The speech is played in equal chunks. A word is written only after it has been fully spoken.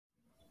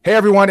Hey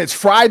everyone, it's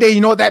Friday.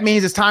 You know what that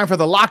means? It's time for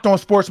the Locked On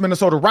Sports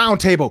Minnesota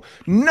Roundtable.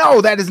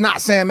 No, that is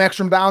not Sam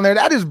Ekstrom down there.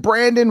 That is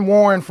Brandon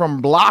Warren from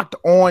Locked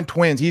On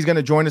Twins. He's going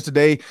to join us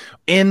today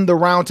in the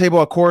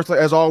Roundtable. Of course,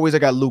 as always, I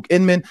got Luke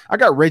Inman. I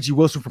got Reggie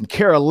Wilson from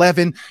Care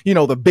 11, you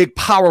know, the big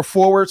power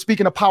forward.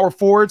 Speaking of power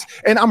forwards,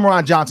 and I'm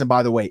Ron Johnson,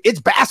 by the way. It's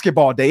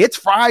basketball day. It's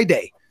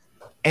Friday.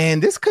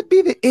 And this could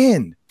be the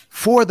end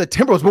for the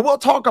Timberwolves, but we'll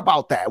talk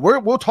about that.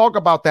 We'll talk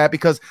about that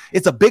because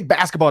it's a big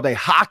basketball day.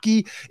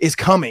 Hockey is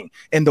coming,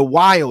 and the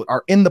Wild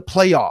are in the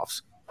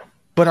playoffs.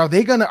 But are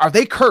they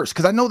cursed?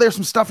 Because I know there's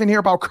some stuff in here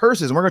about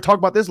curses, and we're going to talk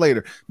about this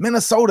later.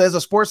 Minnesota, as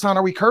a sports town,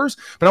 are we cursed?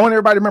 But I want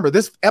everybody to remember,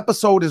 this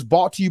episode is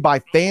brought to you by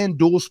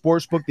FanDuel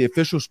Sportsbook, the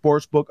official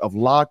sportsbook of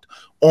Locked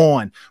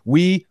On.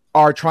 We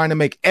are trying to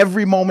make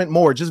every moment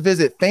more. Just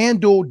visit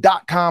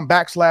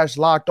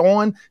FanDuel.com/locked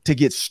on to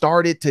get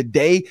started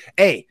today.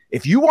 Hey,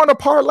 if you want to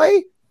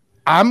parlay,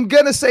 I'm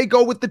going to say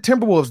go with the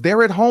Timberwolves.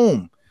 They're at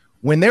home.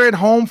 When they're at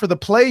home for the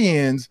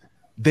play-ins,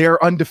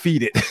 they're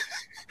undefeated.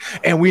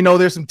 And we know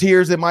there's some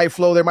tears that might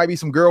flow. There might be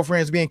some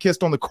girlfriends being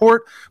kissed on the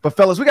court. But,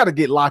 fellas, we got to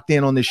get locked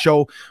in on this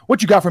show.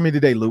 What you got for me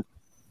today, Luke?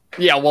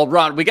 Yeah, well,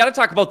 Ron, we got to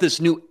talk about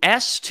this new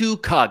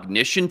S2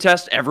 cognition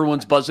test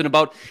everyone's buzzing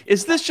about.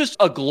 Is this just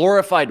a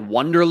glorified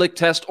Wonderlic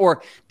test,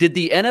 or did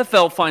the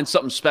NFL find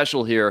something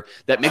special here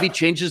that maybe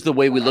changes the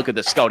way we look at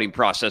the scouting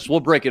process?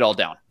 We'll break it all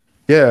down.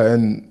 Yeah,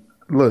 and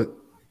look,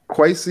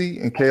 Kwesi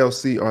and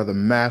KLC are the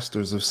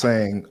masters of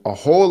saying a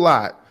whole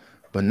lot,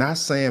 but not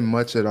saying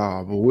much at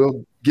all. But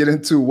we'll get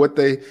into what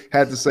they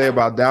had to say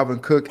about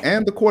Dalvin Cook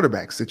and the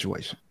quarterback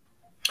situation.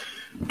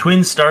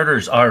 Twin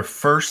starters are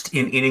first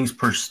in innings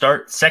per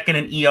start, second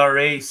in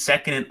ERA,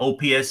 second in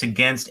OPS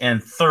against,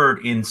 and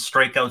third in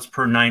strikeouts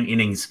per 9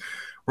 innings.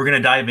 We're going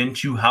to dive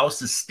into how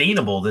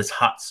sustainable this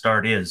hot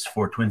start is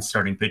for Twins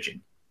starting pitching.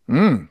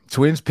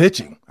 Twins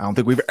pitching. I don't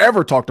think we've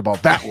ever talked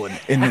about that one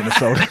in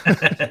Minnesota.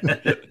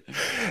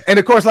 And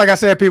of course, like I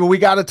said, people, we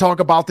got to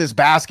talk about this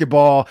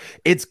basketball.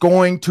 It's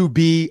going to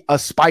be a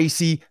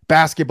spicy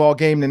basketball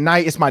game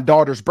tonight. It's my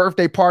daughter's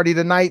birthday party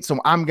tonight, so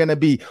I'm going to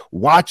be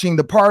watching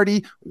the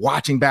party,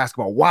 watching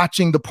basketball,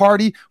 watching the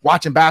party,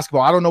 watching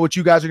basketball. I don't know what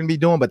you guys are going to be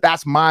doing, but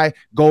that's my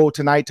goal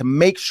tonight, to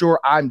make sure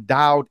I'm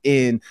dialed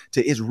in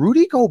to, is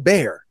Rudy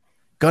Gobert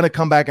going to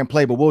come back and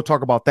play? But we'll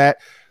talk about that.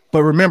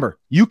 But remember,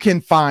 you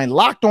can find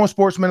Locked On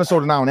Sports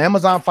Minnesota now on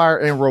Amazon Fire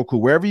and Roku.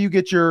 Wherever you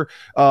get your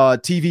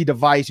TV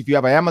device, if you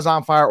have an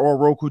Amazon Fire or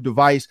Roku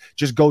device,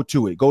 just go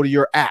to it. Go to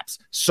your apps,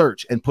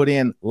 search, and put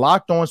in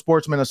Locked On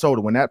Sports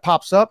Minnesota. When that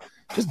pops up,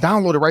 just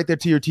download it right there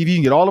to your TV. You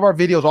can get all of our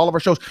videos, all of our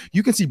shows.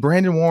 You can see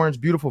Brandon Warren's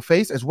beautiful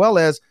face as well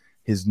as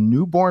his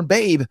newborn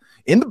babe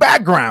in the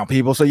background,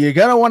 people. So you're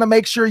going to want to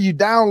make sure you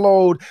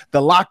download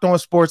the Locked On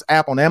Sports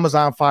app on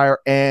Amazon Fire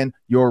and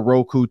your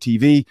Roku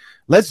TV.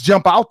 Let's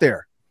jump out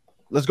there.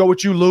 Let's go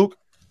with you, Luke.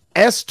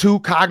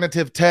 S2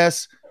 cognitive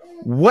tests.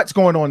 What's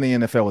going on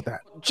in the NFL with that?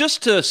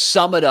 Just to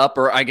sum it up,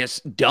 or I guess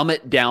dumb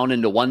it down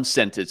into one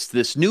sentence,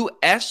 this new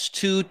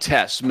S2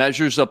 test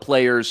measures a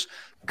player's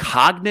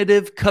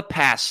cognitive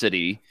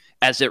capacity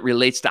as it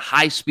relates to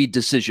high-speed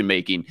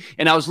decision-making.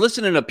 And I was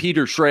listening to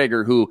Peter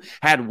Schrager, who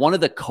had one of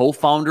the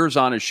co-founders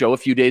on his show a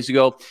few days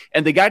ago,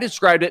 and the guy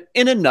described it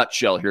in a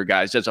nutshell here,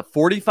 guys, as a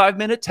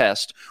 45-minute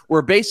test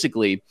where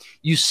basically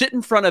you sit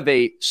in front of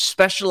a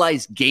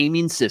specialized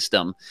gaming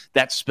system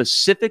that's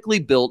specifically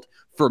built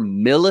for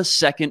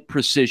millisecond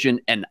precision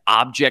and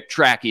object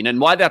tracking. And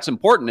why that's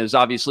important is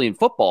obviously in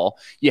football,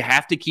 you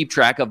have to keep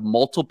track of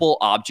multiple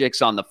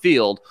objects on the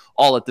field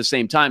all at the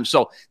same time.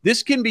 So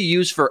this can be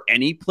used for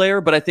any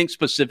player, but I think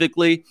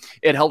specifically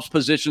it helps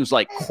positions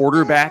like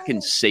quarterback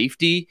and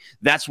safety.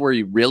 That's where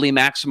you really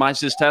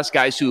maximize this test.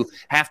 Guys who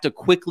have to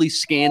quickly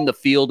scan the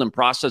field and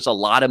process a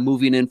lot of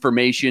moving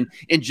information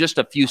in just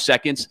a few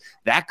seconds.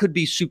 That could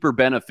be super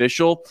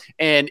beneficial.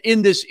 And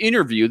in this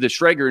interview, the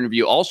Schrager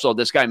interview also,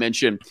 this guy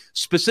mentioned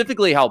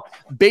specifically how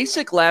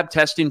basic lab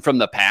testing from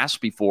the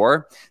past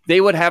before,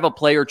 they would have a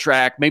player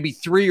track maybe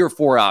 3 or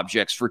 4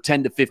 objects for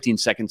 10 to 15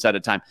 seconds at a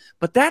time.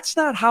 But that's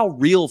not how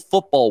real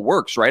football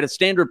works, right? A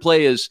standard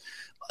play is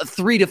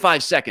 3 to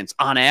 5 seconds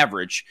on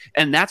average.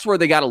 And that's where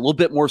they got a little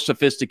bit more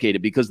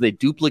sophisticated because they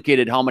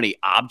duplicated how many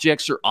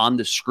objects are on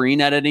the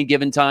screen at any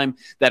given time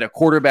that a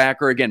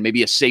quarterback or, again,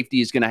 maybe a safety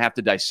is going to have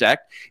to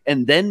dissect,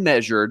 and then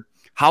measured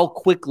how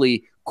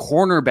quickly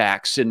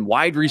cornerbacks and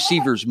wide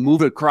receivers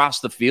move across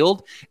the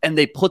field, and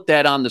they put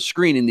that on the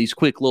screen in these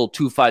quick little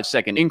 2-5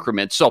 second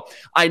increments. So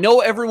I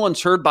know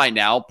everyone's heard by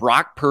now,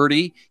 Brock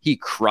Purdy, he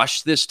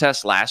crushed this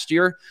test last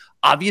year.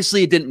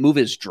 Obviously, it didn't move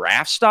his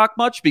draft stock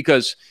much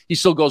because he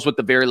still goes with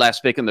the very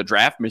last pick in the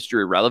draft,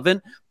 Mr.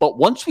 Irrelevant. But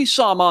once we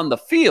saw him on the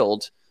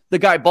field, the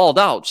guy balled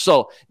out.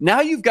 So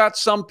now you've got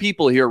some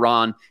people here,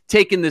 Ron,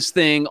 taking this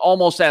thing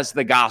almost as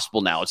the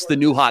gospel now. It's the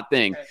new hot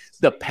thing.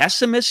 The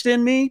pessimist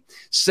in me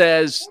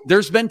says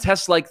there's been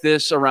tests like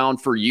this around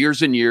for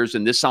years and years,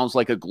 and this sounds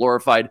like a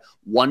glorified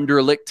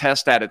Wonderlic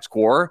test at its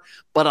core.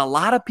 But a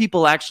lot of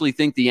people actually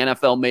think the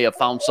NFL may have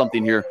found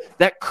something here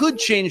that could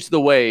change the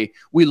way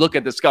we look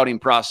at the scouting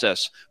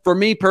process. For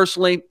me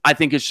personally, I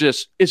think it's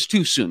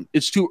too soon.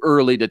 It's too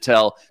early to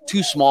tell,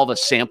 too small of a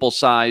sample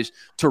size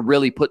to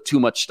really put too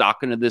much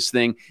stock into this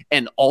thing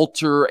and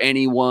alter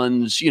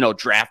anyone's,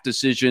 draft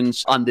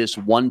decisions on this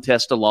one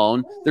test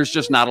alone. There's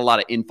just not a lot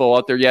of info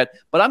out there yet.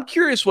 But I'm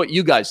curious what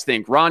you guys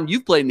think. Ron,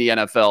 you've played in the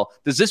NFL.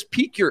 Does this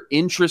pique your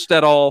interest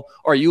at all?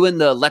 Are you in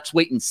the let's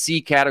wait and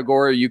see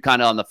category? Or are you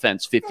kind of on the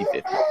fence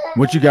 50-50?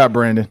 What you got,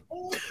 Brandon?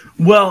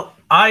 Well,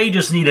 I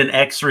just need an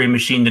x-ray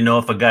machine to know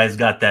if a guy's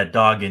got that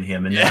dog in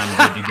him, and then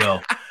I'm good to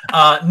go.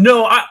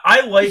 No,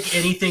 I like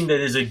anything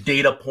that is a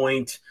data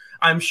point.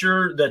 I'm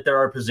sure that there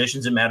are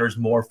positions it matters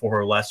more for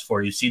or less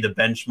for. You see the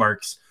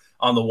benchmarks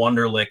on the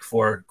Wonderlic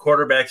for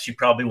quarterbacks you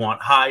probably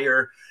want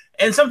higher.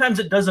 And sometimes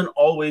it doesn't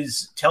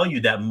always tell you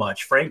that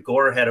much. Frank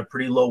Gore had a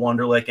pretty low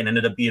Wonderlic and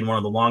ended up being one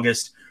of the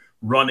longest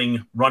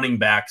running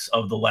backs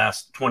of the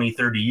last 20,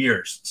 30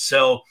 years.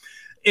 So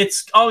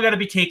it's all got to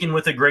be taken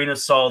with a grain of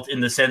salt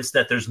in the sense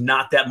that there's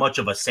not that much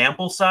of a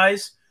sample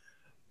size.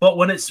 But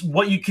when it's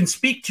what you can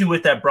speak to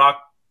with that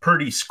Brock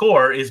Purdy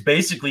score is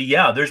basically,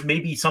 there's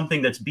maybe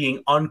something that's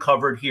being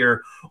uncovered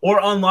here or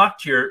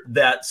unlocked here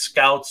that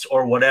scouts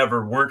or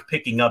whatever weren't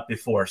picking up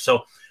before.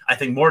 So I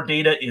think more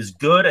data is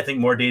good. I think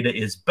more data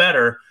is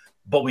better,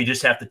 but we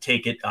just have to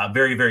take it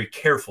very, very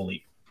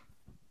carefully.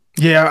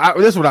 Yeah,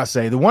 this is what I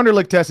say. The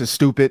Wonderlic test is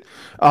stupid.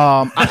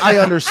 I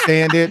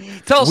understand it.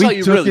 Tell us how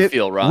you really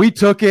feel, Ron. We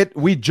took it.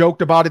 We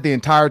joked about it the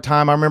entire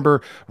time. I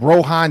remember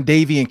Rohan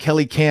Davey and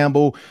Kelly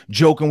Campbell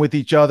joking with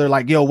each other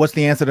like, yo, what's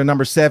the answer to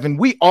number 7?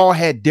 We all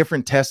had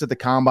different tests at the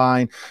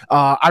combine.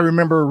 I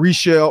remember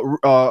Riche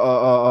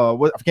Caldwell,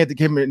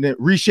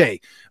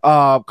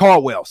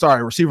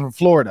 receiver from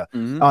Florida.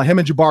 Him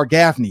and Jabbar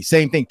Gaffney,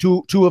 same thing.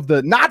 Two of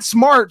the not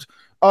smart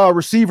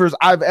receivers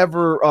I've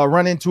ever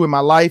run into in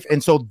my life.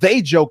 And so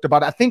they joked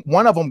about it. I think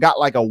one of them got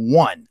like a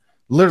 1.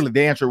 Literally,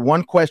 they answered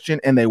one question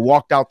and they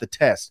walked out the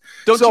test.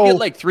 Don't you get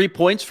like 3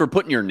 points for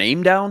putting your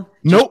name down?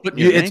 Nope.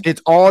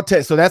 It's all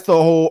test. So that's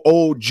the whole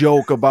old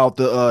joke about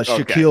the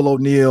Shaquille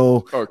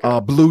O'Neal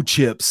blue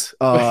chips.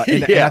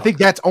 And I think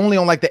that's only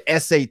on like the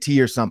SAT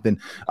or something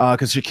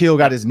because Shaquille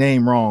got his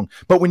name wrong.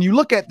 But when you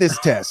look at this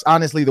test,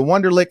 honestly, the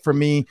Wonderlic for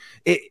me,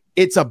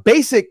 it's a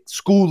basic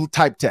school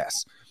type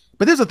test.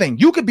 But there's the thing.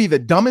 You could be the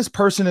dumbest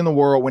person in the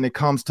world when it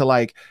comes to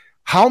like,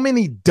 how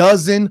many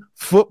dozen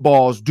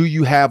footballs do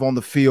you have on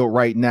the field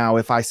right now?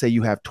 If I say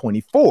you have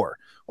 24,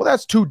 well,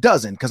 that's 2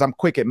 dozen because I'm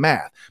quick at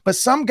math. But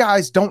some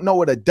guys don't know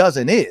what a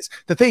dozen is.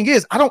 The thing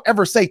is, I don't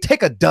ever say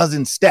take a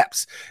dozen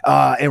steps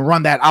and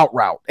run that out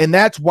route. And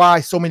that's why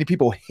so many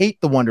people hate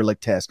the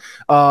Wonderlic test.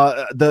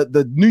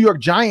 The New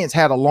York Giants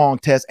had a long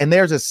test, and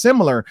theirs is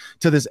similar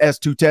to this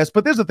S2 test.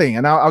 But there's a thing,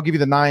 and I'll give you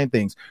the 9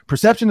 things.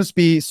 Perception of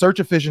speed, search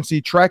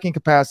efficiency, tracking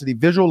capacity,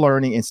 visual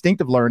learning,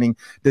 instinctive learning,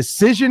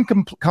 decision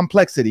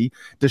complexity,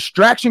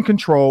 distraction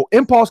control,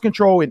 impulse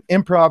control, and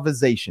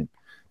improvisation.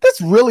 This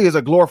really is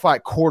a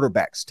glorified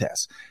quarterbacks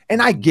test.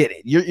 And I get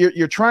it.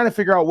 You're trying to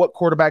figure out what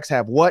quarterbacks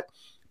have what,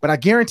 but I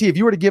guarantee if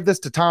you were to give this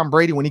to Tom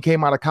Brady when he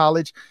came out of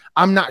college,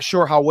 I'm not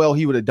sure how well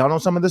he would have done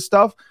on some of this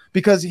stuff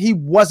because he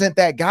wasn't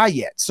that guy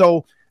yet.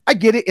 So I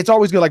get it. It's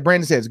always good. Like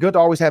Brandon said, it's good to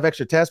always have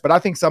extra tests, but I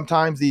think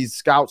sometimes these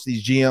scouts,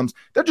 these GMs,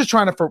 they're just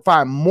trying to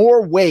find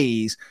more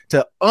ways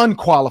to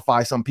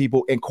unqualify some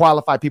people and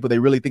qualify people they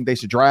really think they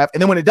should draft.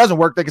 And then when it doesn't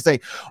work, they can say,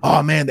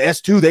 oh man, the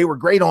S2, they were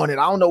great on it.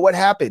 I don't know what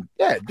happened.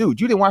 Yeah,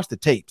 dude, you didn't watch the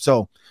tape.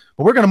 So,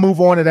 but we're going to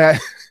move on to that.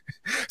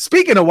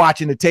 Speaking of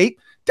watching the tape,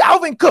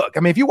 Dalvin Cook.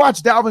 I mean, if you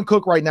watch Dalvin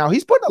Cook right now,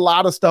 he's putting a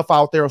lot of stuff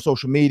out there on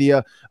social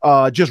media,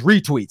 just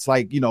retweets,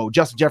 like,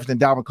 Justin Jefferson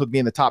and Dalvin Cook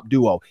being the top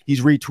duo.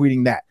 He's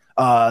retweeting that.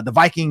 The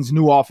Vikings'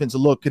 new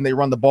offensive look, can they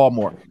run the ball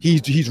more?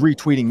 He's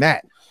retweeting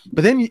that.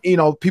 But then,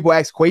 people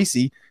ask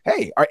Kwesi,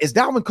 hey, is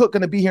Dalvin Cook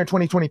going to be here in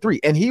 2023?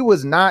 And he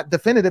was not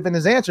definitive in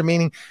his answer,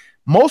 meaning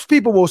most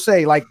people will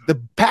say, like the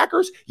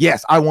Packers,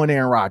 yes, I want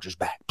Aaron Rodgers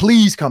back.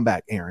 Please come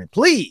back, Aaron,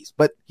 please.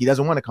 But he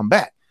doesn't want to come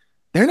back.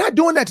 They're not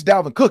doing that to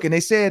Dalvin Cook. And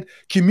they said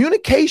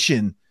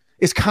communication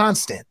is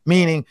constant,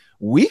 meaning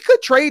we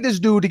could trade this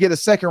dude to get a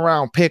 2nd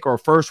round pick or a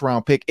 1st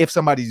round pick if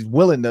somebody's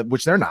willing to,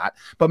 which they're not,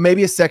 but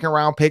maybe a 2nd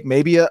round pick,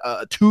 maybe a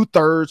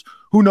 2/3.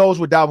 Who knows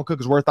what Dalvin Cook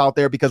is worth out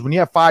there? Because when you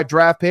have 5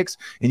 draft picks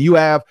and you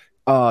have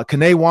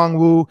Kene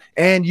Nwangwu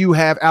and you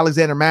have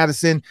Alexander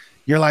Madison,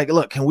 you're like,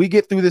 look, can we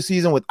get through this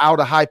season without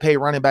a high pay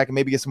running back and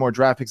maybe get some more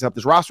draft picks up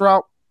this roster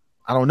out?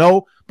 I don't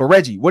know. But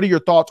Reggie, what are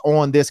your thoughts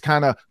on this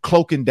kind of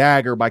cloak and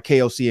dagger by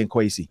KOC and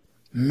Kwesi?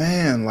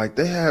 Man, like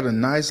they had a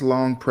nice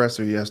long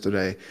presser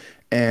yesterday,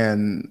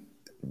 and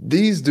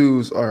these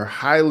dudes are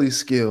highly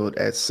skilled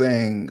at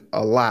saying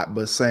a lot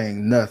but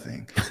saying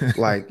nothing.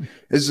 Like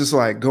it's just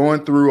like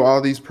going through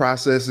all these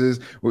processes.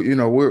 We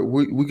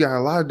got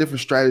a lot of different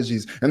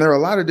strategies, and there are a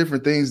lot of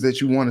different things that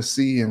you want to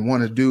see and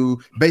want to do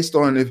based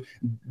on if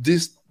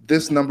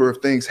this number of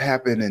things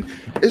happen. And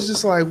it's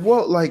just like,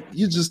 well, like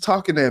you're just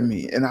talking at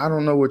me and I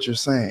don't know what you're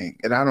saying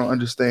and I don't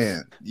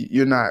understand.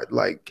 You're not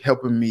like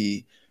helping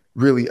me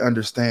really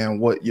understand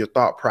what your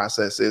thought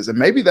process is. And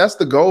maybe that's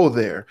the goal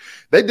there.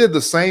 They did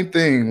the same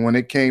thing when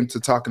it came to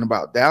talking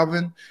about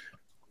Dalvin,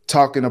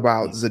 talking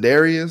about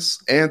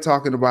Za'Darius, and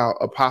talking about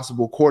a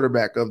possible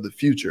quarterback of the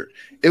future.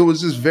 It was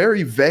just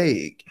very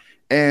vague.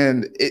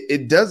 And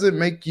it doesn't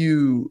make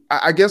you,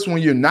 I guess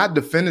when you're not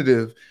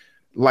definitive,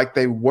 like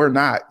they were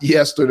not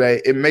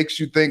yesterday, it makes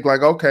you think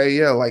like, okay,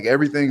 yeah, like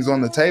everything's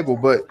on the table.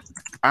 But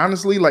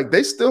honestly, like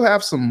they still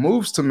have some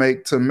moves to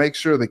make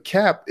sure the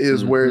cap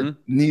is where it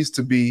needs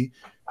to be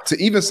to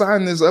even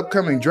sign this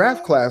upcoming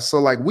draft class. So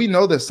like we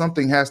know that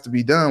something has to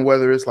be done,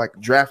 whether it's like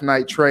draft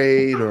night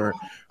trade or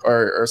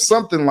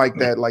something like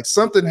that. Like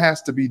something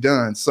has to be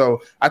done.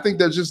 So I think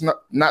they're just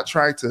not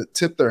trying to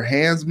tip their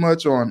hands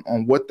much on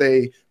what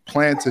they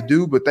plan to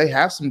do, but they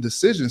have some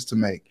decisions to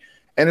make.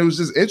 And it was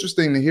just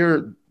interesting to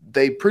hear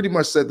they pretty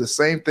much said the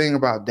same thing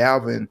about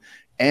Dalvin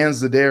and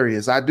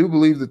Za'Darius. I do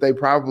believe that they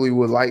probably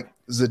would like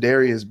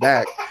Za'Darius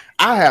back.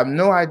 I have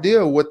no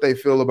idea what they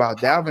feel about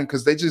Dalvin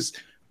because they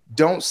just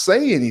don't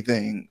say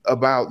anything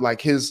about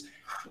like his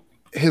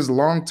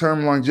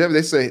long-term longevity.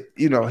 They say,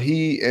 you know,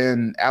 he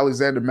and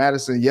Alexander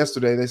Madison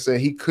yesterday, they say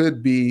he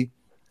could be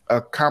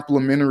a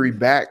complimentary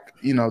back,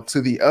 you know, to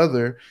the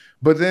other.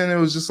 But then it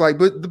was just like,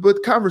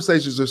 but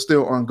conversations are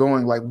still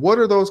ongoing. Like, what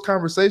are those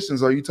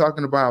conversations? Are you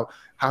talking about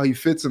how he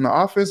fits in the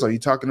offense? Are you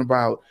talking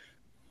about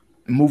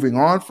moving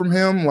on from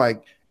him?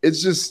 Like,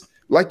 it's just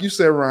like you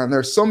said, Ron,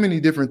 there's so many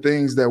different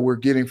things that we're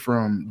getting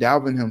from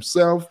Dalvin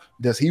himself.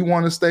 Does he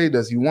want to stay?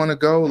 Does he want to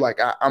go?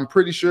 Like, I'm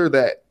pretty sure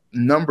that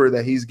number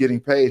that he's getting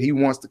paid, he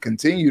wants to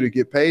continue to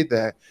get paid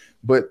that,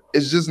 but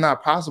it's just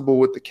not possible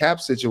with the cap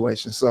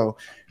situation. So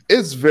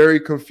it's very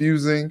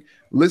confusing.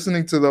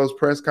 Listening to those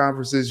press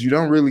conferences, you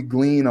don't really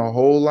glean a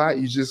whole lot.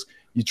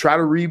 You try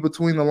to read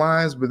between the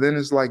lines, but then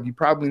it's like you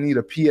probably need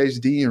a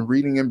PhD in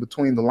reading in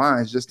between the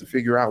lines just to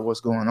figure out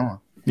what's going on.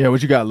 Yeah,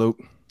 what you got, Luke?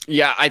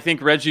 Yeah, I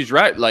think Reggie's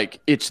right.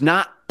 Like, it's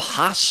not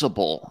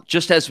possible,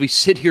 just as we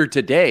sit here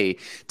today,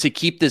 to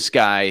keep this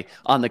guy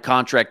on the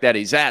contract that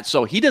he's at.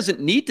 So he doesn't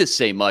need to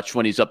say much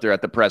when he's up there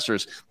at the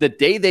pressers. The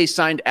day they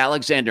signed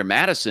Alexander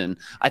Madison,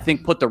 I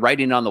think put the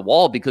writing on the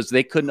wall because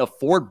they couldn't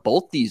afford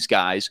both these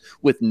guys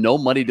with no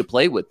money to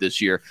play with this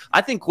year.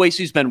 I think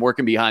Kwesi's been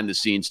working behind the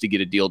scenes to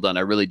get a deal done.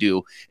 I really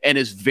do. And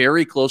is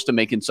very close to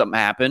making something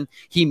happen.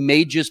 He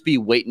may just be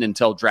waiting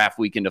until draft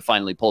weekend to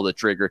finally pull the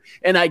trigger.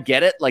 And I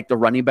get it. Like, the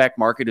running back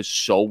market is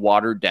so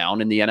watered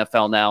down in the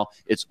NFL now.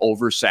 It's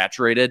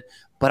oversaturated,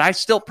 but I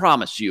still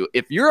promise you,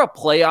 if you're a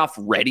playoff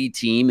ready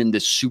team in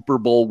this Super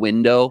Bowl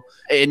window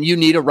and you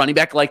need a running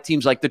back like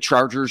teams like the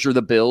Chargers or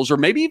the Bills, or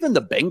maybe even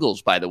the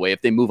Bengals, by the way,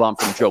 if they move on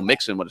from Joe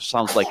Mixon, what it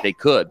sounds like they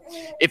could,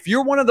 if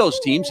you're one of those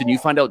teams and you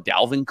find out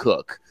Dalvin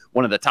Cook,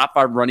 one of the top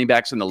 5 running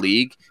backs in the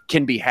league,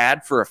 can be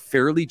had for a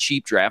fairly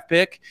cheap draft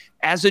pick,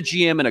 as a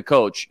GM and a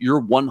coach,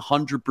 you're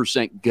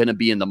 100% going to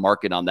be in the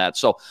market on that.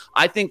 So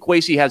I think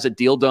Kwesi has a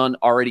deal done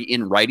already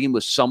in writing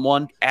with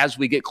someone. As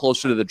we get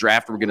closer to the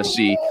draft, we're going to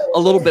see a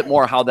little bit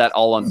more how that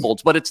all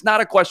unfolds. But it's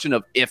not a question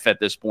of if at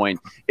this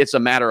point. It's a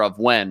matter of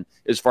when,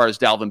 as far as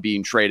Dalvin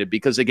being traded.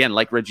 Because, again,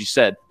 like Reggie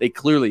said, they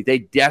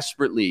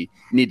desperately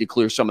need to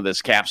clear some of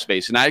this cap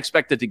space. And I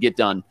expect it to get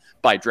done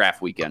by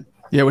draft weekend.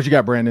 Yeah, what you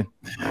got, Brandon?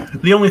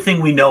 The only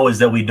thing we know is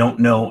that we don't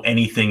know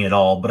anything at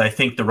all, but I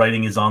think the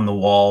writing is on the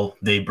wall.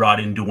 They brought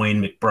in Dwayne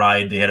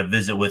McBride. They had a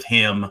visit with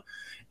him,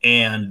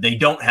 and they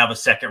don't have a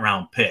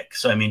second-round pick.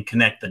 So, I mean,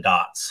 connect the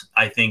dots.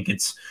 I think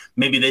it's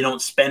maybe they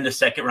don't spend a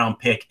second-round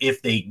pick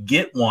if they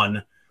get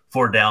one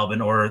for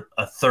Dalvin or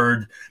a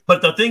third.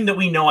 But the thing that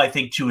we know, I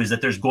think, too, is that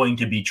there's going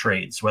to be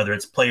trades, whether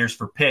it's players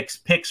for picks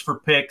for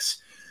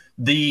picks.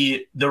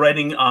 The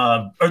writing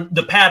or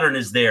the pattern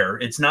is there.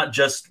 It's not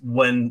just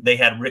when they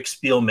had Rick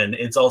Spielman.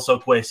 It's also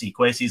Kwesi.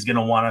 Kwesi's going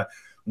to want to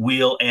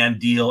wheel and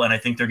deal, and I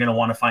think they're going to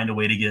want to find a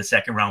way to get a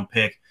second-round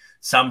pick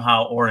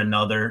somehow or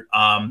another.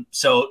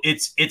 So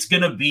it's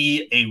going to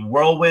be a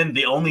whirlwind.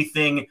 The only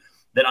thing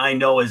that I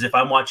know is if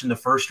I'm watching the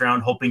first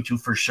round, hoping to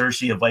for sure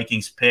see a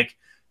Vikings pick,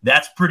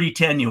 that's pretty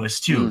tenuous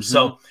too. Mm-hmm.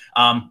 So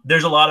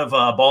there's a lot of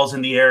balls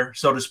in the air,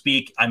 so to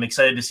speak. I'm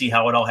excited to see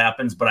how it all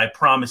happens, but I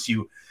promise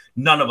you,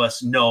 none of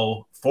us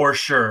know for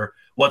sure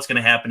what's going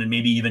to happen, and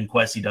maybe even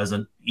Kwesi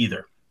doesn't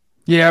either.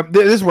 Yeah,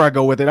 this is where I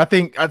go with it. I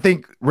think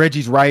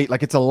Reggie's right.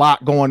 Like, it's a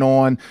lot going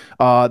on.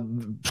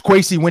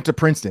 Kwesi went to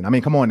Princeton. I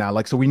mean, come on now.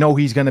 Like, so we know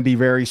he's going to be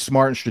very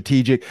smart and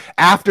strategic.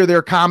 After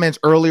their comments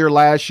earlier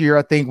last year,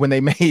 I think when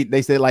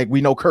they said, like, we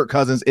know Kirk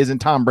Cousins isn't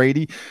Tom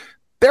Brady.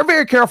 They're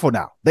very careful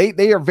now.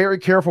 They are very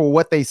careful with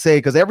what they say,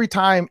 because every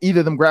time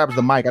either of them grabs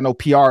the mic, I know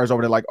PR is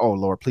over there like, oh,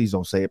 Lord, please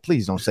don't say it.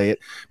 Please don't say it,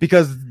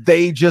 because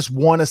they just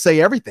want to say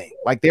everything.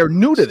 Like, they're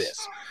new to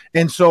this.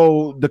 And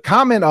so the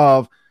comment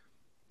of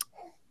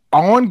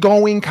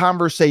ongoing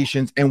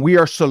conversations and we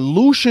are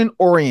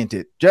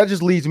solution-oriented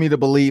just leads me to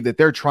believe that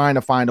they're trying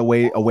to find a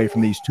way away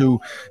from these two.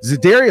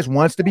 Za'Darius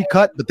wants to be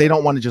cut, but they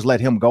don't want to just let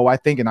him go, I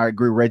think, and I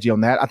agree with Reggie on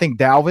that. I think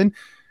Dalvin,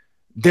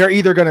 they're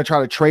either going to try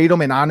to trade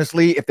him. And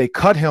honestly, if they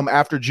cut him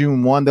after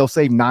June 1, they'll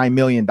save $9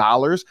 million.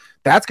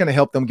 That's going to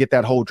help them get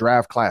that whole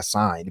draft class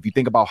signed. If you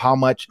think about how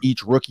much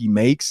each rookie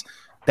makes,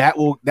 that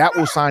will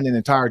sign an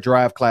entire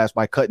draft class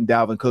by cutting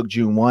Dalvin Cook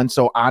June 1.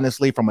 So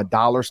honestly, from a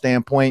dollar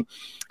standpoint,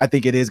 I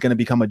think it is going to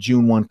become a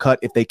June 1 cut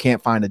if they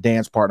can't find a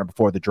dance partner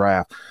before the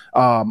draft.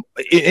 And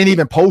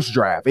even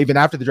post-draft, even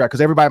after the draft,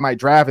 because everybody might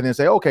draft and then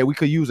say, okay, we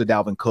could use a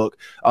Dalvin Cook.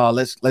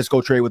 Let's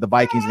go trade with the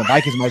Vikings. And the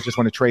Vikings might just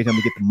want to trade him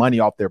to get the money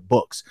off their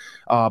books.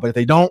 But if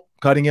they don't,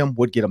 cutting him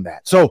would get them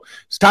that. So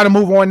it's time to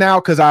move on now,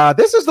 because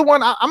this is the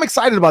one I'm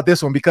excited about,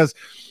 this one, because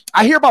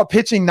I hear about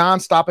pitching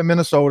nonstop in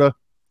Minnesota.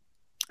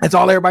 That's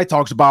all everybody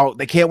talks about.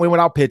 They can't win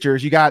without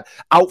pitchers. You got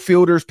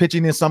outfielders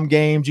pitching in some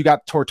games. You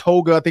got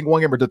Tortuga, I think one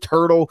game, or the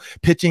Turtle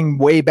pitching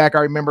way back. I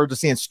remember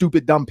just seeing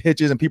stupid, dumb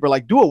pitches, and people are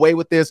like, do away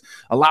with this.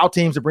 Allow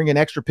teams to bring in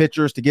extra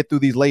pitchers to get through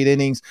these late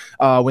innings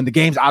when the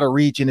game's out of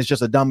reach and it's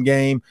just a dumb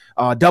game.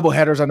 Double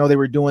headers, I know they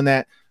were doing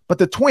that. But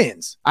the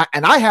Twins,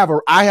 I have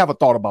a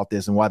thought about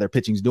this and why their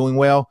pitching's doing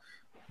well.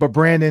 But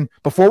Brandon,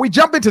 before we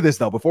jump into this,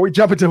 before we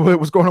jump into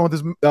what's going on with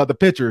this, the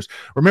pitchers,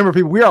 remember,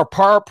 people, we are a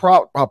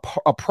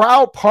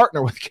proud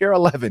partner with Care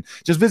 11.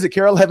 Just visit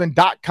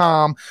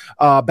care11.com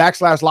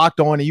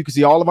 /locked on, and you can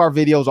see all of our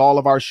videos, all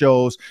of our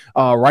shows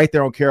right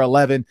there on Care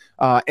 11.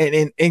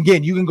 And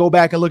again, you can go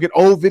back and look at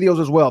old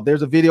videos as well.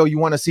 There's a video you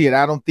want to see, an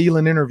Adam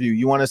Thielen interview.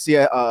 You want to see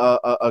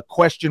a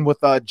question with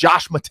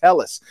Josh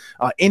Metellus,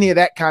 any of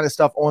that kind of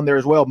stuff on there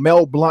as well.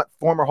 Mel Blount,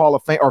 former Hall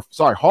of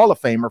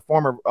Famer,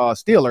 former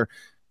Steeler.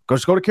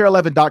 Just go to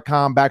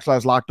care11.com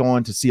 /locked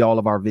on to see all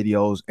of our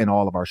videos and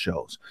all of our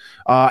shows.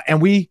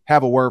 And we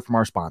have a word from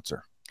our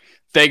sponsor.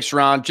 Thanks,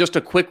 Ron. Just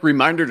a quick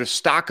reminder to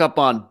stock up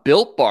on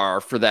Built Bar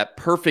for that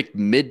perfect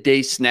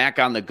midday snack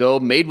on the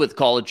go, made with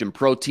collagen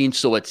protein,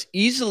 so it's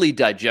easily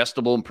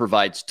digestible and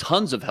provides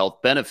tons of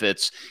health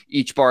benefits.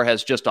 Each bar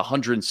has just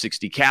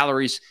 160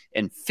 calories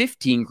and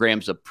 15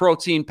 grams of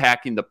protein,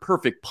 packing the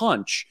perfect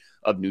punch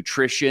of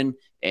nutrition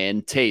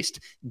and taste.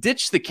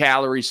 Ditch the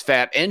calories,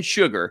 fat, and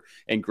sugar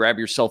and grab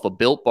yourself a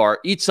Built Bar.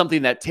 Eat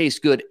something that tastes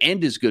good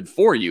and is good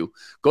for you.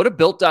 Go to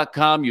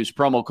Built.com, use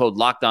promo code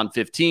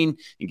LOCKEDON15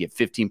 and get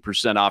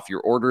 15% off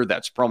your order.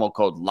 That's promo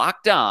code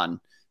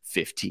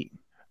LOCKEDON15.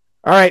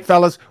 All right,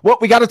 fellas. Well,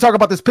 we got to talk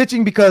about this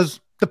pitching, because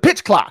the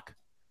pitch clock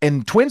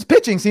and Twins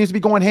pitching seems to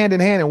be going hand in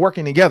hand and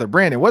working together.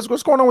 Brandon,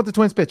 what's going on with the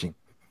Twins pitching?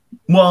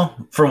 Well,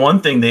 for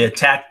one thing, they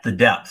attacked the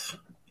depth.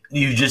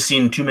 You've just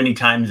seen too many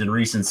times in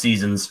recent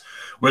seasons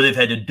where they've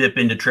had to dip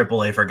into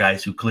AAA for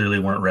guys who clearly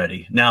weren't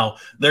ready. Now,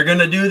 they're going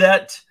to do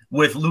that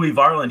with Louis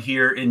Varland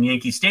here in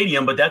Yankee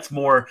Stadium, but that's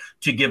more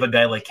to give a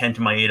guy like Kenta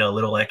Maeda a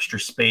little extra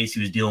space.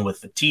 He was dealing with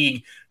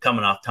fatigue,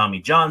 coming off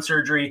Tommy John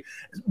surgery.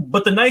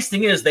 But the nice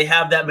thing is they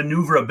have that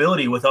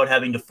maneuverability without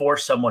having to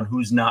force someone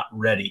who's not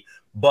ready.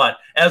 But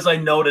as I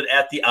noted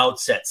at the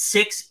outset,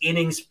 6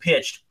 innings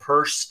pitched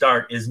per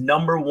start is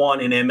number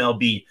 1 in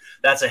MLB.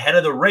 That's ahead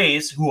of the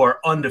Rays, who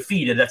are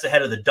undefeated. That's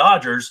ahead of the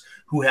Dodgers,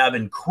 who have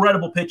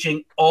incredible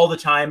pitching all the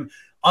time,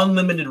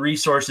 unlimited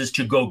resources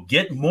to go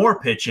get more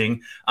pitching.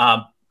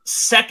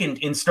 Second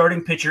in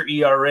starting pitcher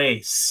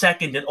ERA,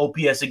 second in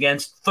OPS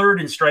against,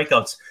 third in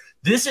strikeouts.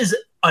 This is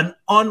an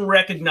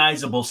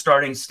unrecognizable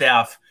starting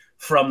staff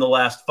from the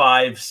last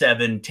 5,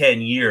 7,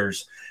 10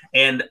 years.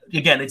 And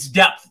again, it's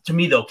depth to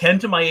me, though.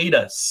 Kenta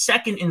Maeda,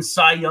 second in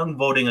Cy Young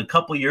voting a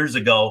couple years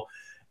ago,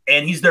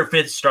 and he's their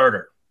 5th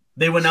starter.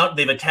 They went out,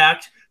 they've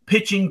attacked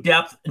pitching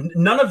depth.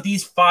 None of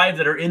these 5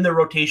 that are in their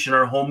rotation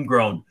are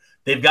homegrown.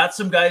 They've got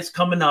some guys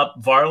coming up.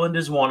 Varland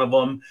is one of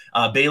them.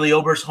 Bailey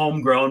Ober's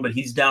homegrown, but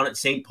he's down at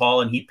St.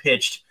 Paul, and he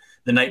pitched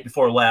the night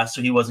before last,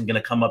 so he wasn't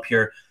going to come up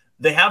here.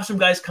 They have some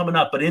guys coming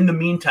up, but in the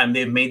meantime,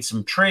 they've made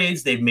some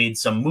trades. They've made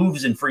some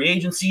moves in free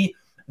agency.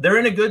 They're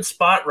in a good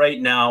spot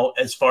right now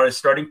as far as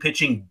starting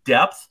pitching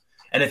depth.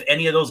 And if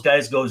any of those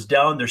guys goes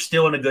down, they're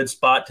still in a good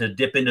spot to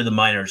dip into the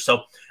minors.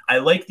 So I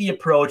like the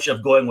approach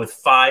of going with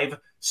 5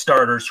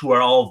 starters who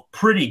are all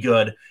pretty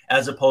good,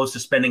 as opposed to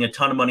spending a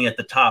ton of money at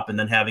the top and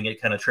then having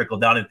it kind of trickle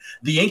down. And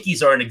the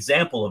Yankees are an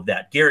example of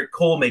that. Garrett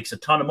Cole makes a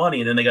ton of money,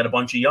 and then they got a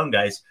bunch of young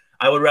guys.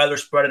 I would rather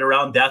spread it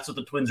around. That's what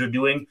the Twins are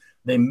doing.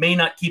 They may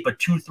not keep a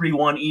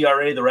 2.31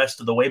 ERA the rest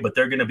of the way, but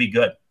they're going to be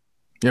good.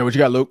 Yeah, what you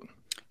got, Luke?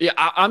 Yeah,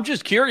 I'm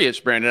just curious,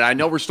 Brandon. I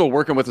know we're still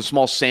working with a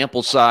small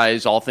sample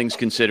size, all things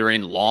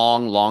considering,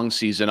 long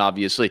season,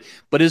 obviously.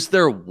 But is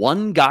there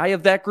one guy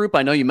of that group?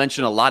 I know you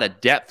mentioned a lot of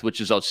depth, which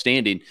is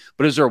outstanding.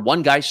 But is there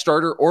one guy,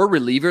 starter or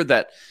reliever,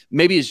 that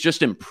maybe has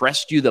just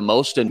impressed you the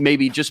most and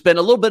maybe just been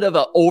a little bit of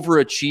an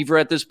overachiever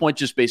at this point,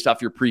 just based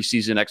off your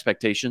preseason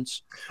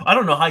expectations? I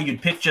don't know how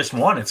you'd pick just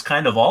one. It's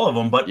kind of all of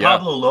them. But yeah.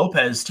 Pablo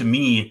Lopez, to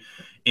me,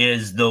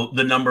 is the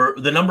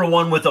number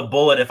one with a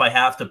bullet if I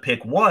have to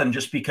pick one,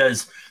 just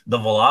because the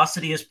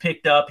velocity is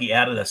picked up. He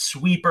added a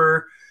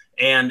sweeper,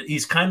 and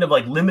he's kind of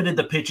like limited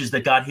the pitches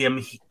that got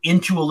him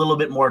into a little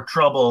bit more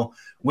trouble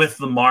with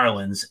the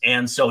Marlins.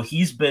 And so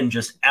he's been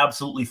just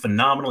absolutely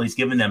phenomenal. He's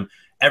given them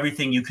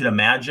everything you could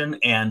imagine,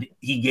 and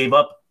he gave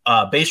up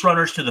base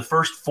runners to the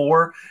first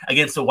 4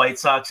 against the White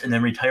Sox, and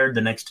then retired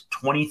the next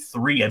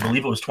 23, I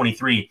believe it was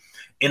 23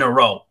 in a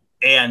row.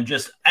 And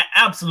just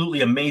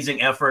absolutely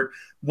amazing effort.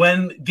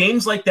 When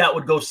games like that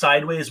would go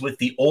sideways with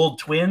the old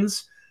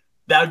Twins,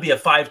 that would be a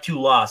 5-2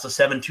 loss, a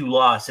 7-2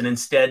 loss. And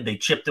instead they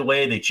chipped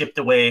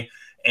away,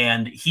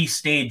 and he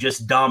stayed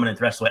just dominant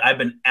the rest of the way. I've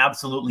been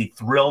absolutely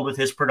thrilled with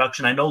his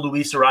production. I know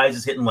Luis Ariz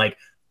is hitting like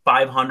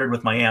 500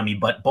 with Miami,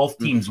 but both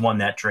teams won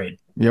that trade.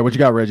 Yeah, what you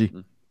got, Reggie?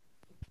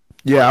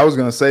 Yeah, I was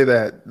going to say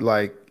that,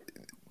 like,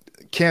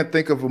 can't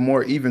think of a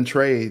more even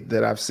trade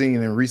that I've seen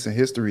in recent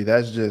history.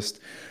 That's just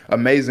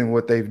amazing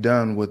what they've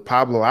done with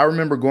Pablo. I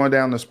remember going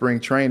down to spring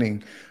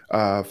training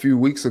a few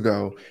weeks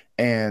ago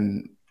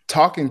and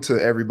talking to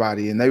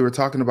everybody, and they were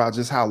talking about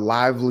just how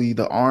lively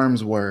the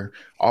arms were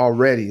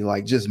already,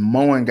 like just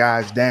mowing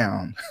guys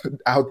down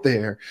out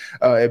there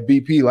at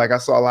BP. Like I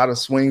saw a lot of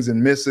swings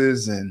and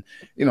misses, and,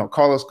 you know,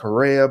 Carlos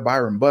Correa,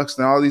 Byron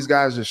Buxton, all these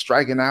guys just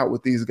striking out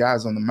with these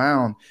guys on the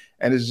mound.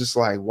 And it's just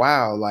like,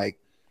 wow, like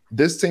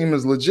this team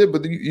is legit.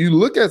 But you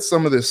look at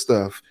some of this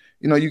stuff,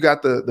 you know, you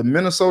got the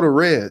Minnesota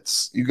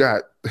Reds, you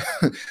got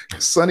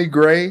Sonny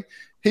Gray.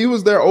 He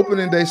was their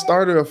opening day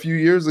starter a few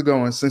years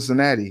ago in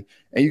Cincinnati.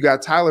 And you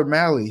got Tyler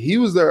Mahle. He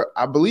was there,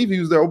 I believe he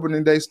was their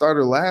opening day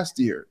starter last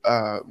year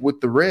with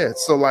the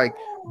Reds. So, like,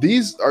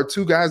 these are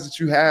 2 guys that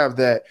you have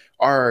that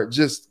are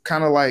just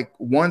kind of like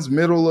one's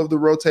middle of the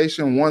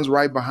rotation, one's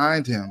right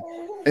behind him.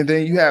 And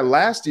then you had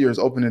last year's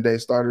opening day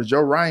starter,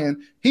 Joe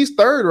Ryan. He's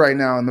 3rd right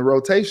now in the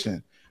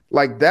rotation.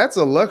 Like, that's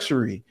a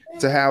luxury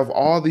to have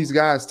all these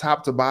guys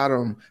top to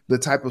bottom, the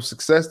type of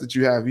success that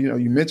you have. You know,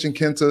 you mentioned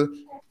Kenta.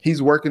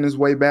 He's working his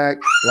way back.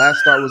 Last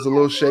start was a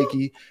little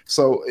shaky.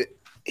 So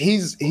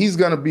he's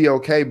going to be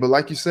okay. But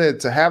like you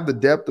said, to have the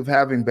depth of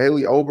having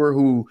Bailey Ober,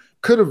 who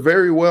could have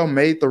very well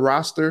made the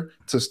roster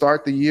to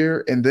start the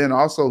year, and then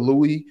also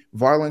Louis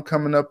Varland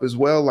coming up as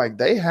well, like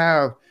they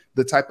have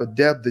the type of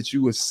depth that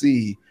you would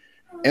see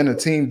in a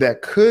team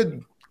that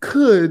could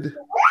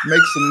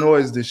make some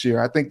noise this year.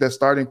 I think that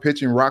starting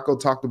pitching, Rocco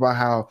talked about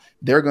how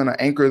they're going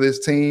to anchor this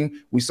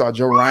team. We saw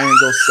Joe Ryan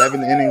go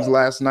 7 innings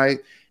last night.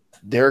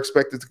 They're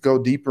expected to go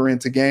deeper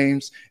into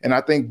games. And I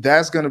think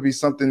that's going to be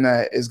something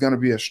that is going to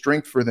be a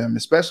strength for them,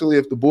 especially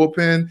if the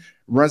bullpen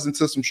runs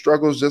into some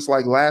struggles just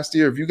like last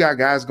year. If you got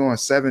guys going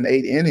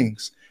 7-8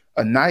 innings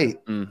a night,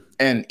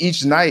 and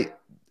each night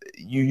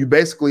you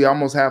basically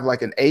almost have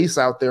like an ace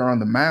out there on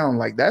the mound,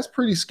 like that's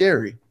pretty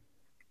scary.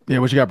 Yeah,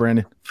 what you got,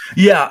 Brandon?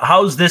 Yeah,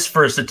 how's this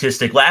for a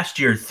statistic? Last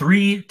year,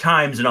 3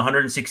 times in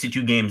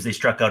 162 games, they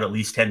struck out at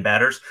least 10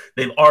 batters.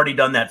 They've already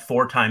done that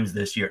 4 times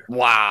this year.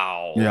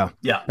 Wow. Yeah.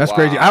 That's wow.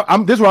 crazy.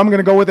 This is where I'm going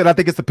to go with it. I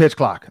think it's the pitch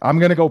clock. I'm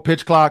going to go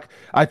pitch clock.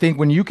 I think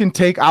when you can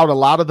take out a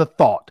lot of the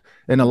thought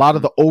and a lot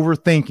of the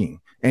overthinking,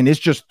 and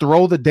it's just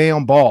throw the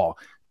damn ball.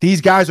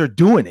 These guys are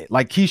doing it.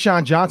 Like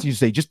Keyshawn Johnson used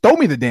to say, just throw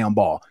me the damn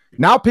ball.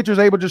 Now pitchers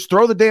are able to just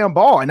throw the damn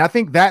ball. And I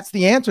think that's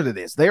the answer to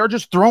this. They are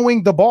just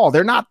throwing the ball.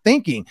 They're not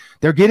thinking.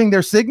 They're getting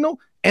their signal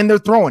and they're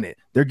throwing it.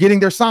 They're getting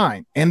their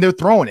sign and they're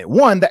throwing it.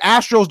 One, the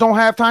Astros don't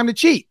have time to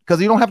cheat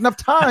because you don't have enough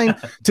time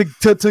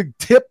to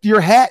tip your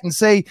hat and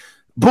say,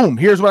 boom,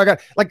 here's what I got.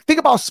 Like, think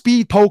about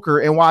speed poker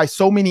and why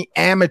so many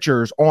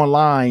amateurs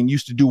online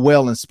used to do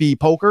well in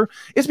speed poker.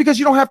 It's because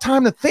you don't have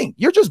time to think.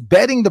 You're just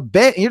betting the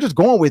bet and you're just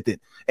going with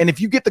it. And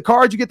if you get the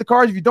cards, you get the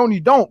cards. If you don't, you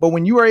don't. But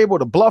when you are able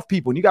to bluff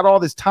people and you got all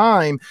this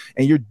time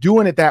and you're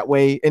doing it that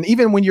way, and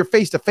even when you're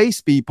face-to-face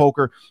speed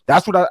poker,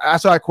 that's what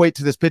I equate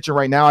to this pitcher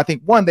right now. I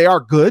think, one, they are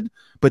good,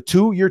 but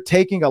 2, you're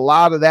taking a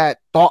lot of that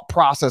thought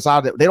process out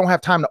of it. They don't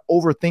have time to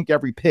overthink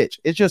every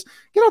pitch. It's just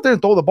get out there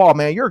and throw the ball,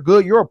 man. You're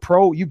good. You're a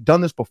pro. You've done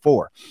this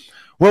before.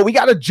 Well, we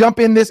got to jump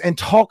in this and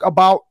talk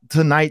about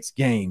tonight's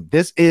game.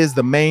 This is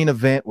the main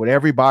event, what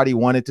everybody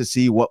wanted to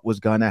see what was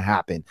going to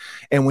happen.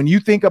 And when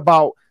you think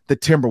about the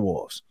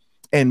Timberwolves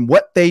and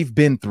what they've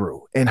been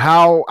through and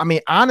how, I mean,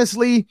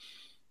 honestly,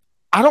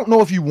 I don't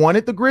know if you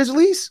wanted the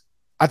Grizzlies.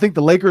 I think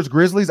the Lakers,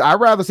 Grizzlies, I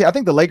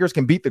think the Lakers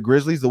can beat the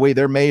Grizzlies the way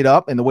they're made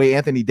up and the way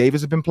Anthony Davis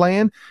has been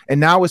playing.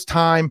 And now it's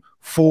time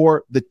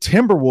for the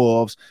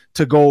Timberwolves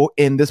to go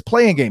in this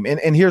playing game.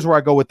 And here's where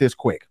I go with this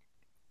quick.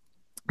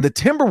 The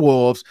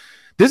Timberwolves,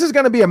 this is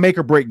going to be a make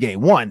or break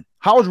game. One,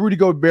 how is Rudy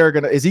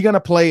Gobert is he going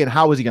to play and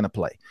how is he going to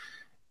play?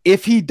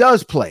 If he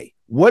does play,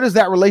 what does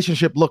that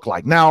relationship look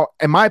like? Now,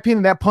 in my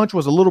opinion, that punch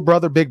was a little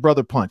brother, big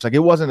brother punch. Like, it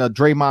wasn't a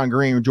Draymond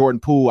Green or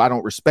Jordan Poole, I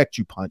don't respect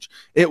you punch.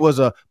 It was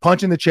a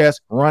punch in the chest,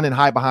 running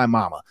high behind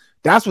mama.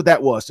 That's what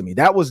that was to me.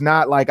 That was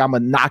not like I'm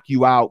going to knock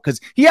you out, because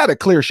he had a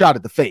clear shot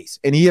at the face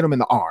and he hit him in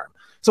the arm.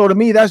 So to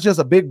me, that's just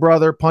a big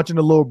brother punching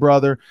a little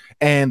brother.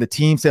 And the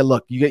team said,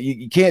 look,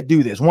 you can't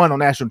do this. One, on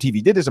national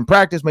TV. Did this in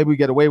practice. Maybe we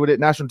get away with it.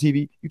 National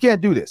TV. You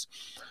can't do this.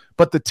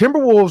 But the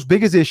Timberwolves'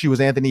 biggest issue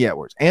is Anthony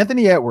Edwards.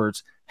 Anthony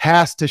Edwards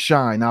has to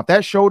shine. Now, if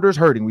that shoulder is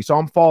hurting, we saw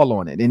him fall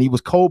on it, and he was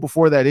cold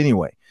before that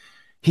anyway.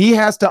 He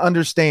has to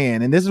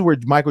understand, and this is where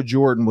Michael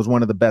Jordan was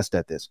one of the best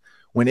at this.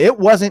 When it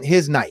wasn't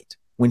his night,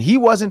 when he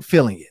wasn't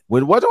feeling it,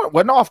 it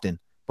wasn't often,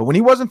 but when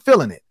he wasn't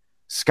feeling it,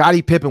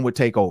 Scottie Pippen would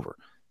take over.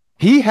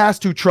 He has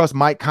to trust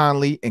Mike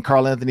Conley and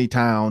Karl Anthony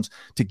Towns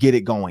to get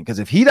it going. Because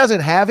if he doesn't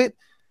have it,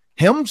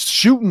 him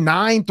shooting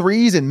 9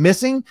 threes and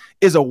missing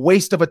is a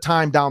waste of a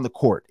time down the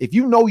court. If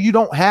you know you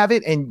don't have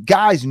it, and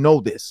guys know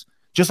this,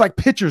 just like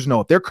pitchers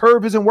know, if their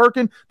curve isn't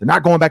working, they're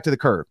not going back to the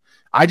curve.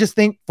 I just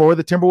think for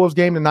the Timberwolves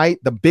game tonight,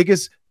 the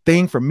biggest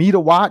thing for me to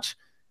watch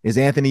is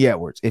Anthony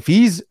Edwards. If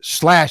he's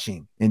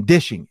slashing and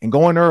dishing and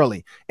going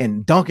early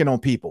and dunking on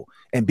people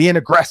and being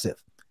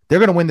aggressive, they're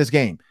going to win this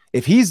game.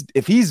 If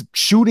he's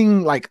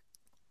shooting like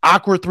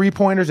awkward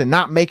three-pointers and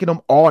not making them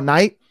all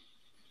night,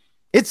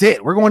 it's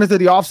it. We're going into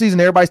the offseason.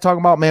 Everybody's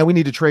talking about, man, we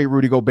need to trade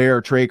Rudy Gobert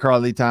or trade Karl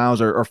Anthony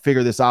Towns or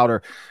figure this out.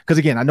 Or because,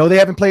 again, I know they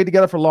haven't played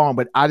together for long,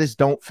 but I just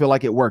don't feel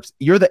like it works.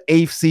 You're the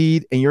 8th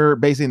seed, and you're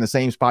basically in the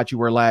same spot you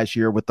were last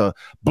year with the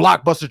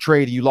blockbuster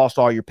trade, and you lost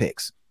all your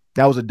picks.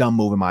 That was a dumb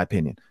move, in my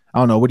opinion. I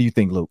don't know. What do you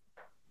think, Luke?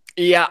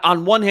 Yeah,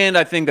 on one hand,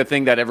 I think the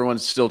thing that everyone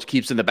still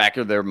keeps in the back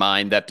of their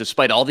mind, that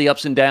despite all the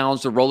ups and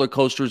downs, the roller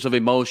coasters of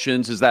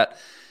emotions, is that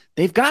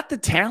they've got the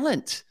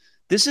talent.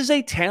 This is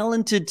a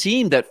talented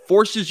team that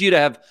forces you to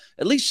have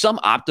at least some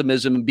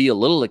optimism and be a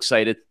little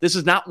excited. This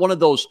is not one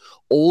of those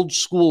old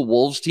school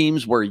Wolves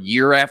teams where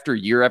year after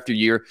year after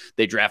year,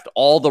 they draft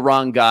all the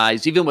wrong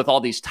guys, even with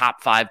all these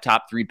top 5,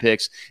 top 3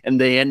 picks,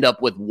 and they end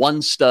up with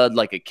one stud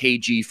like a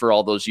KG for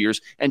all those years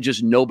and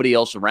just nobody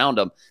else around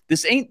them.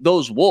 This ain't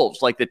those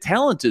Wolves. Like, the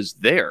talent is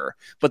there.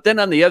 But then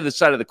on the other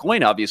side of the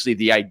coin, obviously,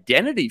 the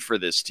identity for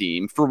this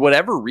team, for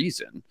whatever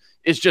reason,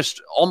 is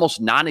just almost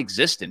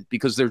non-existent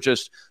because they're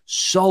just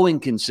so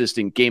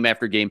inconsistent game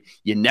after game.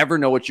 You never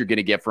know what you're going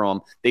to get from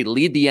them. They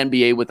lead the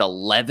NBA with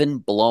 11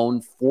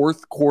 blown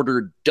fourth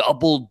quarter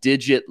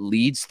double-digit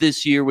leads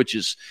this year, which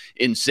is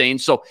insane.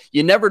 So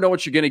you never know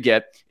what you're going to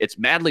get. It's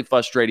madly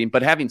frustrating.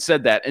 But having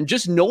said that, and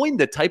just knowing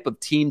the type of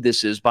team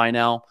this is by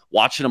now,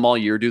 watching them all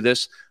year do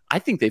this, I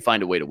think they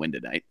find a way to win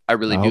tonight. I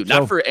really do.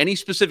 Not for any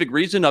specific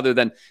reason other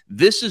than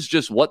this is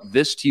just what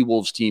this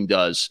T-Wolves team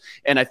does.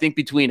 And I think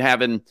between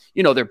having,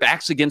 their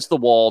backs against the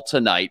wall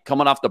tonight,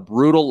 coming off the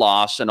brutal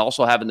loss, and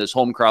also having this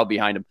home crowd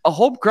behind them. A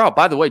home crowd,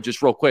 by the way,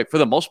 just real quick, for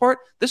the most part,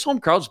 this home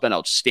crowd's been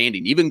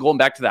outstanding. Even going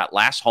back to that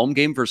last home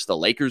game versus the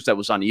Lakers that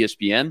was on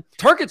ESPN,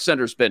 Target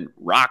Center's been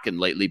rocking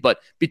lately. But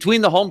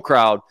between the home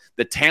crowd,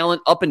 the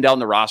talent up and down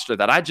the roster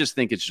that I just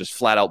think is just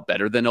flat out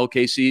better than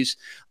OKC's,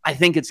 I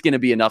think it's going to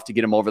be enough to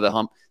get them over the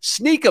hump,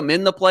 sneak them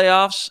in the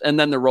playoffs, and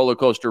then the roller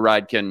coaster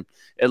ride can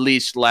at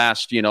least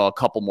last, a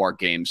couple more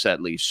games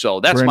at least. So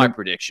that's my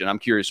prediction. I'm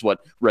curious what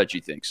Reggie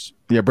thinks.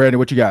 Yeah, Brandon,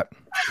 what you got?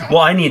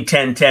 Well, I need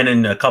 10-10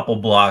 and a couple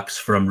blocks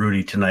from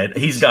Rudy tonight.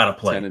 He's got to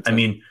play. I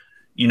mean,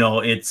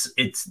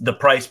 it's the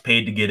price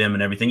paid to get him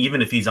and everything,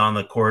 even if he's on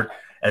the court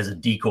as a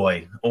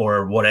decoy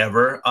or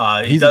whatever.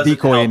 He's a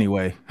decoy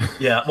anyway.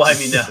 Yeah, well, I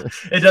mean,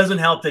 it doesn't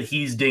help that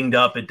he's dinged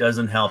up. It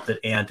doesn't help that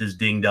Ant is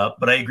dinged up.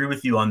 But I agree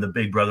with you on the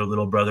big brother,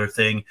 little brother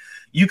thing.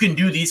 You can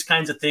do these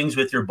kinds of things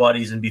with your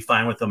buddies and be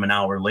fine with them an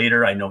hour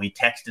later. I know he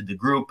texted the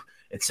group,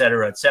 et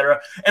cetera, et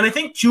cetera. And I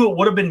think, too, it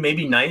would have been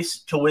maybe nice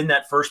to win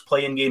that first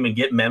play-in game and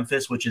get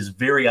Memphis, which is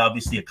very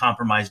obviously a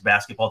compromised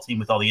basketball team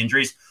with all the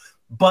injuries.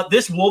 But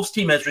this Wolves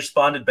team has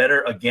responded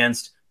better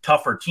against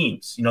tougher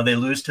teams. They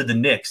lose to the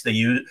Knicks.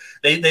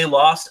 They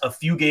lost a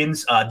few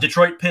games.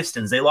 Detroit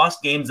Pistons, they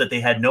lost games that they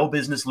had no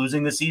business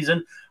losing this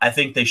season. I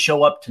think they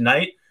show up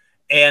tonight.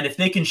 And if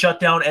they can shut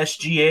down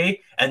SGA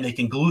and they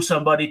can glue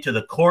somebody to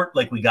the court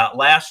like we got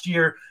last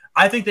year,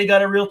 I think they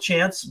got a real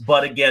chance.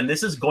 But again,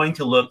 this is going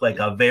to look like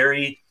a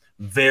very,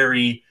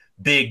 very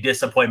big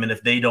disappointment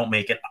if they don't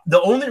make it.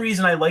 The only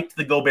reason I liked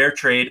the Gobert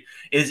trade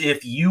is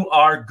if you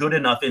are good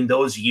enough in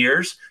those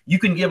years, you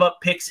can give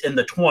up picks in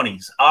the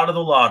 20s out of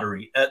the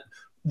lottery.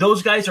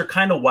 Those guys are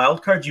kind of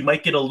wild cards. You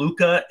might get a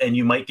Luka and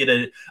you might get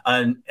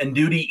an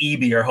Ndudi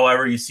Ebe or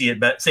however you see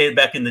it. Say it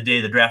back in the day,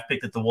 the draft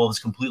pick that the Wolves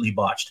completely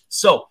botched.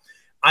 So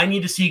I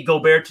need to see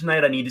Gobert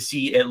tonight. I need to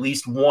see at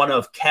least one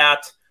of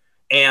Cat,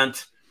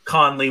 Ant,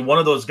 Conley, one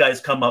of those guys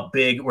come up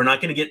big. We're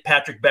not going to get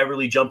Patrick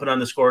Beverly jumping on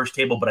the scorer's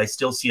table, but I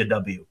still see a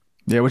W.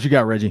 Yeah, what you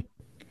got, Reggie?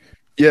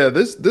 Yeah,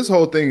 this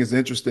whole thing is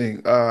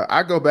interesting.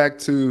 I go back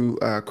to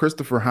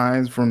Christopher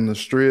Hines from the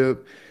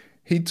Strip.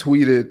 He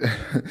tweeted,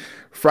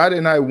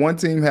 Friday night, one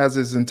team has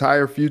its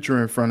entire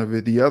future in front of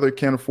it. The other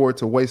can't afford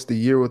to waste a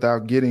year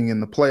without getting in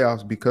the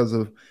playoffs because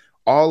of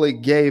all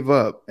it gave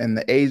up and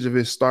the age of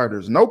its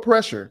starters. No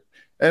pressure.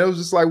 And it was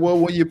just like, well,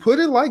 when you put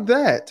it like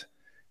that,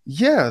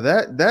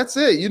 yeah, that's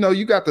it.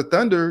 You got the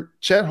Thunder.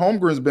 Chet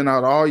Holmgren's been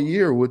out all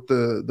year with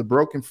the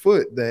broken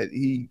foot that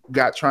he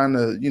got trying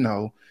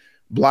to,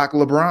 block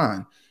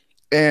LeBron.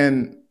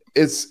 And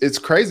it's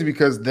crazy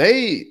because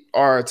they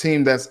are a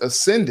team that's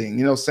ascending.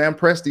 Sam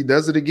Presti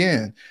does it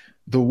again.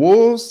 The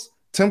Wolves,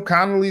 Tim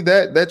Connolly,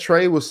 that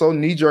trade was so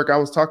knee-jerk. I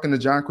was talking to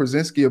John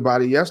Krasinski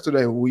about it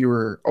yesterday. We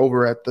were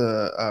over at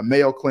the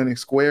Mayo Clinic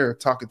Square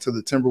talking to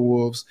the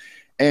Timberwolves,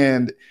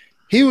 and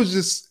he was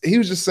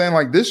just saying,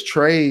 like, this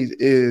trade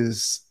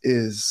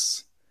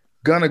is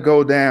gonna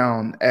go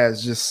down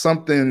as just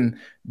something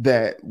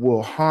that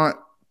will haunt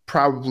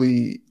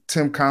probably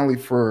Tim Connolly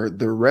for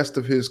the rest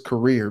of his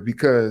career,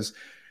 because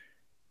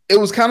it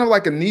was kind of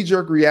like a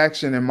knee-jerk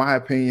reaction, in my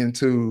opinion,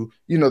 to,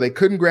 they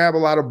couldn't grab a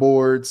lot of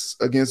boards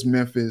against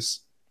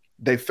Memphis.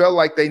 They felt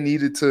like they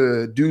needed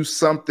to do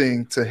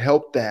something to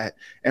help that.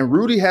 And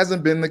Rudy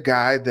hasn't been the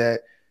guy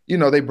that,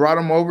 they brought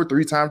him over,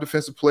 3-time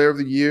Defensive Player of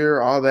the Year,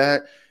 all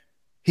that.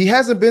 He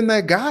hasn't been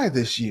that guy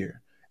this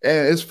year.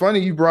 And it's funny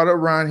you brought up,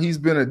 Ron, he's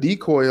been a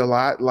decoy a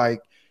lot.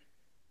 Like,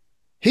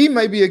 he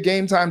may be a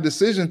game-time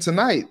decision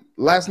tonight.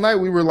 Last night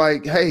we were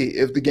like, hey,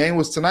 if the game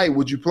was tonight,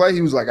 would you play?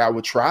 He was like, I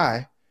would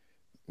try.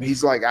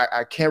 He's like,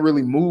 I can't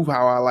really move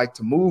how I like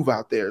to move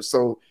out there.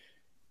 So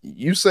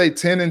you say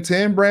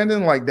 10-10,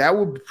 Brandon, like that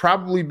would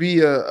probably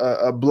be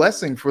a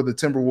blessing for the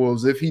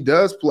Timberwolves if he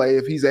does play,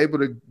 if he's able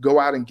to go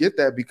out and get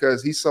that,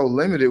 because he's so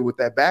limited with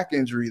that back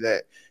injury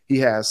that he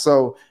has.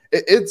 So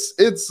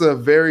it's a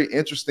very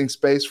interesting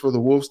space for the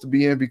Wolves to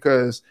be in,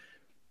 because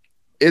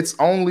it's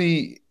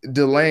only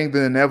delaying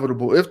the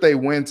inevitable. If they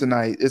win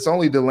tonight, it's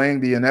only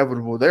delaying the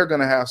inevitable. They're going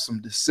to have some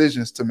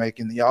decisions to make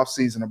in the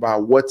offseason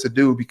about what to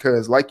do,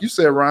 because like you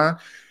said, Ron,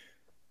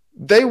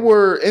 they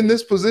were in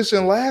this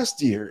position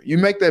last year. You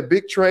make that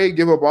big trade,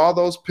 give up all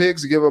those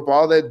picks, give up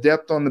all that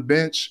depth on the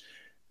bench,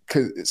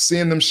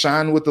 seeing them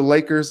shine with the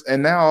Lakers,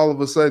 and now all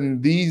of a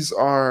sudden these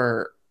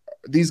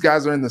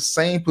guys are in the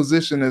same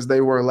position as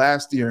they were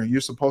last year, and you're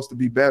supposed to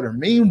be better.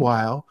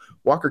 Meanwhile,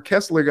 Walker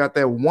Kessler got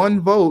that one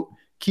vote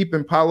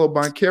keeping Paolo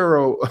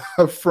Banchero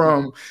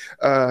from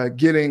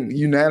getting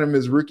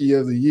unanimous Rookie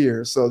of the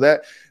Year. So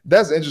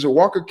that's interesting.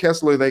 Walker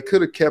Kessler, they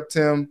could have kept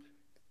him.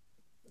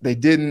 They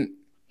didn't.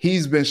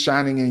 He's been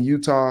shining in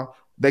Utah.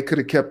 They could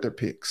have kept their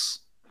picks.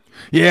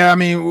 Yeah, I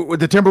mean,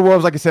 with the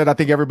Timberwolves, like I said, I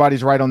think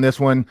everybody's right on this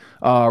one.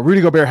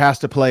 Rudy Gobert has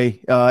to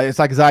play. It's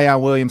like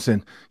Zion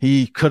Williamson.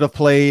 He could have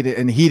played,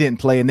 and he didn't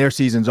play, and their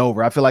season's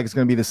over. I feel like it's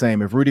going to be the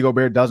same. If Rudy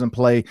Gobert doesn't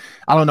play,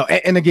 I don't know.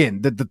 And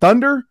again, the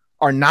Thunder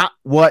are not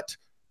what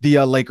the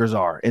Lakers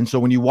are. And so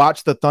when you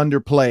watch the Thunder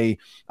play,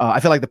 I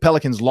feel like the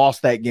Pelicans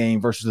lost that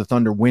game versus the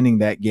Thunder winning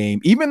that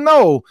game, even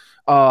though,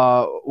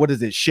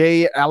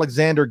 Shea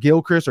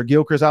Alexander-Gilchrist or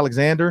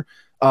Gilchrist-Alexander,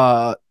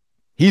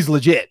 he's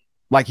legit.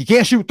 Like, he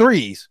can't shoot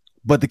threes,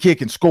 but the kid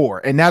can score.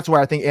 And that's where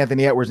I think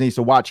Anthony Edwards needs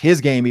to watch his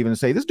game even to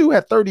say, this dude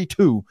had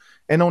 32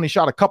 and only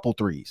shot a couple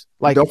threes.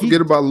 Like, don't forget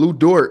about Lou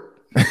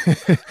Dort.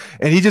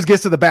 And he just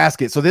gets to the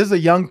basket. So this is a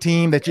young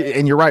team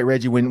and you're right,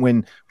 Reggie,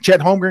 when Chet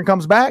Holmgren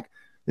comes back,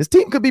 this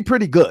team could be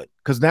pretty good,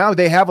 because now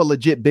they have a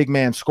legit big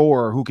man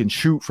scorer who can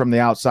shoot from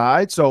the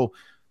outside. So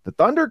the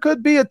Thunder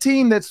could be a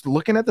team that's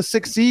looking at the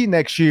 6th seed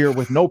next year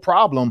with no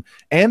problem,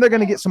 and they're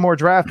going to get some more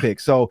draft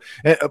picks. So,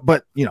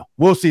 but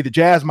we'll see. The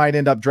Jazz might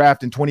end up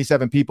drafting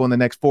 27 people in the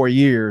next 4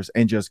 years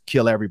and just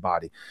kill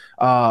everybody.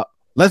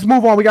 Let's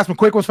move on. We got some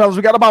quick ones, fellas.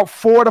 We got about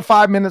 4 to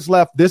 5 minutes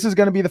left. This is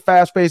going to be the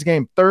fast-paced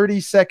game, 30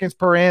 seconds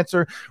per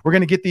answer. We're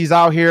going to get these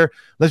out here.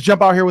 Let's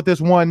jump out here with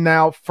this one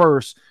now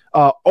first.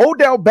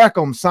 Odell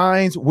Beckham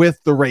signs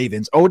with the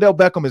Ravens. Odell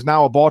Beckham is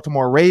now a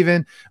Baltimore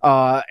Raven.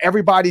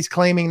 Everybody's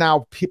claiming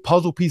now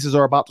puzzle pieces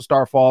are about to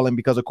start falling,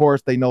 because, of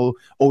course, they know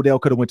Odell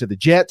could have went to the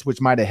Jets,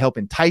 which might have helped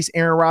entice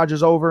Aaron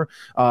Rodgers over.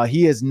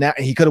 He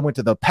could have went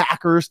to the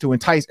Packers to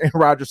entice Aaron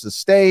Rodgers to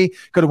stay.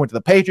 Could have went to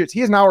the Patriots. He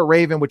is now a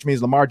Raven, which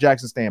means Lamar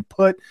Jackson staying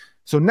put.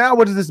 So now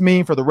what does this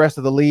mean for the rest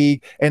of the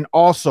league? And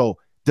also,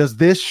 does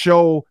this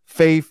show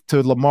faith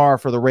to Lamar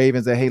for the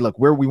Ravens that, hey, look,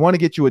 we want to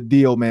get you a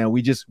deal, man.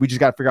 We just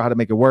got to figure out how to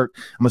make it work.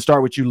 I'm going to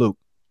start with you, Luke.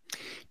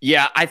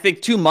 Yeah, I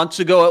think 2 months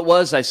ago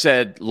I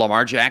said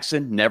Lamar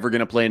Jackson never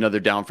going to play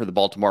another down for the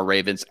Baltimore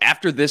Ravens.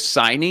 After this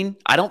signing,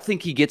 I don't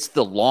think he gets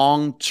the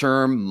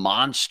long-term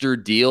monster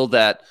deal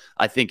that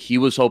I think he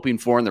was hoping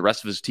for and the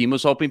rest of his team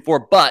was hoping for,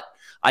 but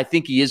I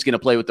think he is going to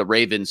play with the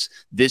Ravens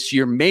this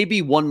year,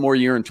 maybe one more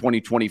year in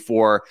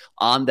 2024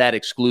 on that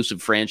exclusive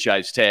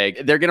franchise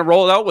tag. They're going to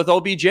roll it out with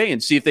OBJ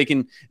and see if they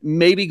can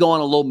maybe go on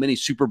a little mini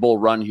Super Bowl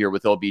run here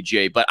with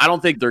OBJ. But I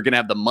don't think they're going to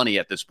have the money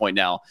at this point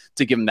now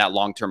to give him that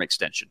long-term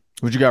extension.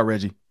 What you got,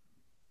 Reggie?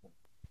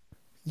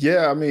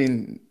 Yeah, I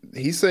mean,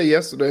 he said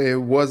yesterday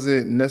it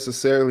wasn't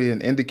necessarily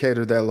an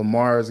indicator that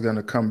Lamar is going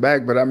to come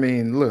back. But, I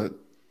mean, look,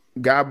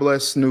 God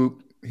bless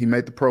Snoop. He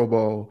made the Pro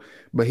Bowl.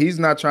 But he's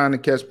not trying to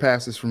catch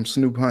passes from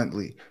Snoop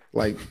Huntley.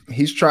 Like,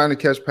 he's trying to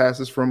catch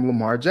passes from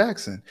Lamar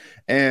Jackson.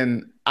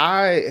 And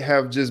I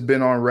have just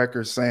been on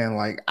record saying,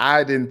 like,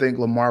 I didn't think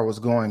Lamar was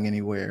going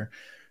anywhere.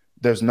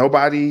 There's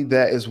nobody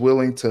that is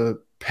willing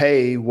to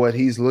pay what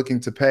he's looking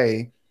to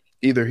pay.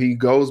 Either he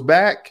goes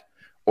back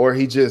or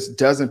he just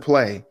doesn't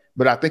play.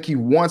 But I think he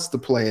wants to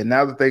play. And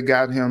now that they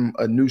got him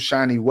a new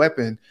shiny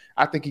weapon,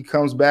 I think he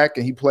comes back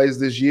and he plays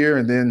this year,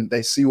 and then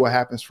they see what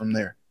happens from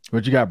there.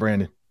 What you got,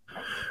 Brandon?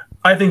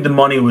 I think the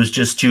money was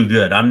just too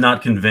good. I'm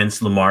not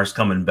convinced Lamar's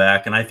coming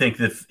back. And I think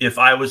that if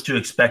I was to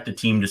expect a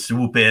team to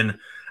swoop in,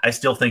 I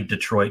still think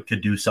Detroit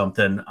could do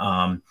something.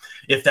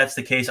 If that's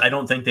the case, I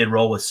don't think they'd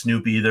roll with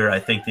Snoop either. I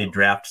think they'd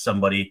draft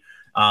somebody.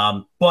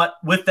 But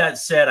with that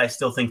said, I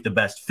still think the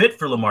best fit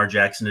for Lamar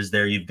Jackson is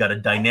there. You've got a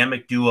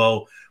dynamic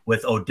duo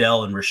with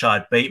Odell and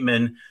Rashad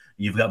Bateman.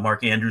 You've got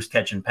Mark Andrews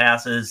catching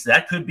passes.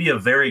 That could be a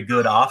very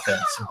good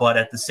offense. But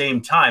at the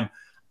same time,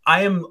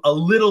 I am a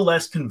little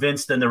less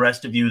convinced than the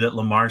rest of you that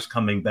Lamar's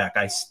coming back.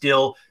 I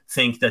still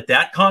think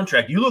that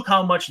contract, you look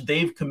how much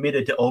they've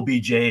committed to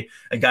OBJ,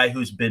 a guy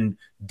who's been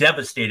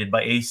devastated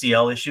by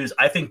ACL issues.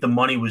 I think the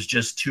money was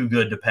just too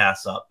good to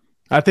pass up.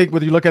 I think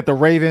when you look at the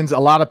Ravens, a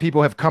lot of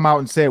people have come out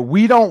and said,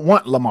 we don't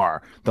want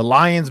Lamar, the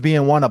Lions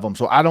being one of them.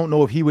 So I don't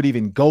know if he would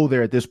even go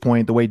there at this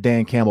point, the way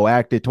Dan Campbell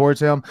acted towards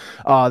him.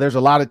 There's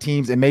a lot of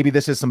teams, and maybe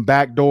this is some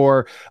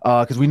backdoor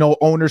because we know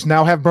owners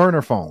now have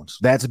burner phones.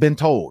 That's been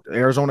told.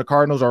 Arizona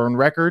Cardinals are on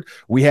record.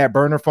 We had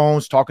burner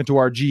phones talking to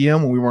our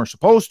GM when we weren't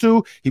supposed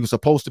to. He was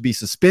supposed to be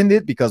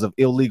suspended because of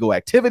illegal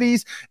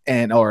activities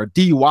or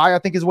DUI, I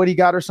think is what he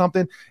got or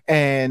something.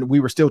 And we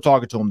were still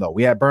talking to him, though.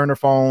 We had burner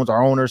phones.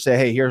 Our owners said,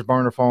 hey, here's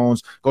burner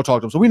phones. Go talk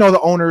to them. So we know the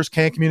owners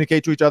can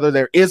communicate to each other.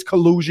 There is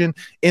collusion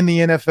in the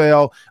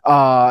NFL,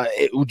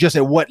 just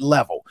at what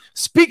level.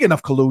 Speaking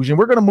of collusion,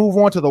 we're going to move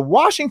on to the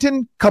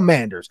Washington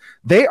Commanders.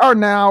 They are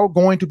now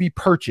going to be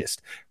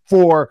purchased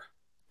for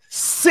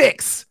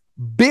 $6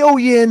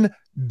 billion.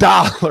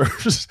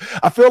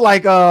 I feel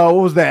like what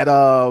was that?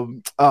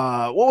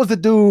 What was the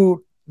dude?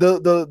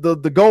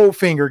 The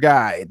Goldfinger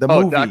guy, the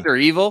movie Dr.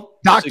 Evil.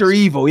 Dr.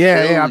 Evil,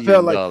 yeah. I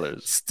felt like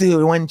still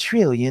 $1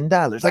 trillion,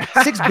 like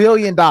 $6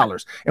 billion.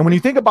 And when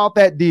you think about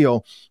that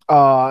deal,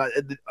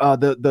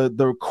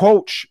 the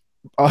coach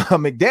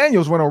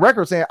McDaniels went on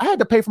record saying, I had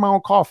to pay for my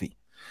own coffee.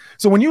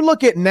 So when you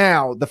look at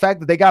now the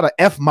fact that they got an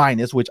F-,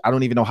 which I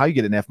don't even know how you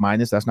get an F-,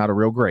 that's not a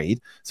real grade.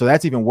 So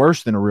that's even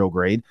worse than a real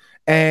grade.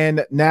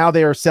 And now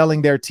they are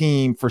selling their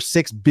team for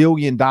 $6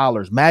 billion.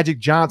 Magic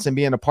Johnson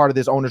being a part of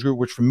this owners group,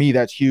 which for me,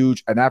 that's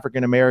huge. An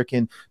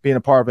African-American being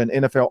a part of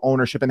an NFL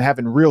ownership and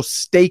having real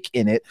stake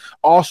in it,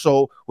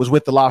 also was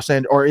with the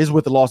is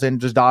with the Los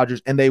Angeles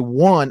Dodgers, and they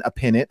won a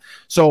pennant.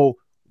 So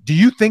do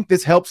you think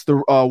this helps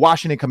the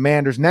Washington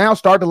Commanders now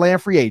start to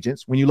land free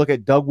agents? When you look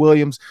at Doug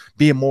Williams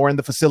being more in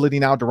the facility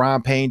now,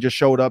 Deron Payne just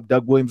showed up.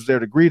 Doug Williams was there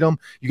to greet him.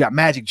 You got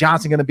Magic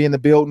Johnson going to be in the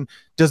building.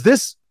 Does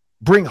this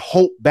bring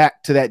hope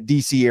back to that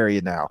DC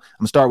area now? I'm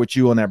going to start with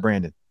you on that,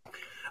 Brandon.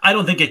 I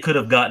don't think it could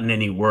have gotten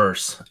any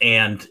worse.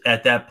 And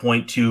at that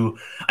point, too,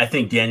 I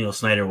think Daniel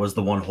Snyder was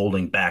the one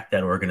holding back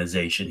that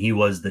organization. He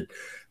was the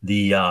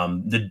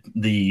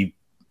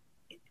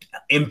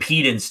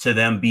impedance to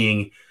them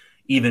being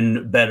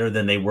even better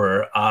than they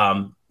were.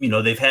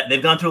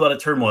 They've gone through a lot of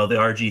turmoil. The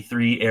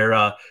RG3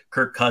 era,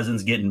 Kirk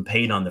Cousins getting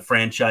paid on the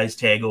franchise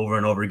tag over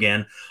and over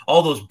again.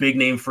 All those big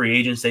name free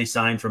agents they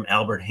signed from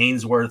Albert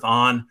Hainsworth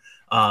on.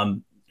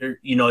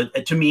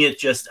 To me,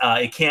 it's just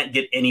it can't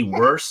get any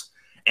worse.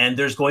 And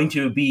there's going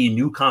to be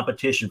new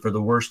competition for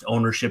the worst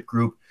ownership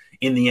group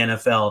in the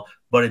NFL.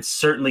 But it's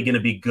certainly going to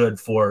be good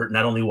for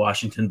not only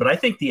Washington, but I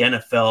think the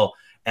NFL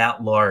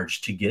at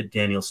large to get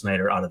Daniel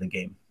Snyder out of the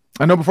game.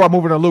 I know before I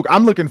move into Luke,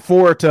 I'm looking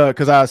forward to,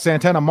 because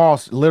Santana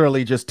Moss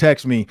literally just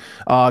texted me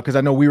because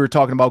I know we were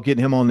talking about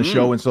getting him on the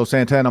show, and so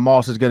Santana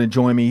Moss is going to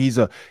join me.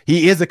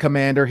 He is a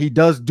commander. He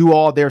does do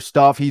all their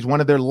stuff. He's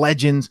one of their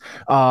legends.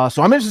 So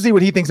I'm interested to see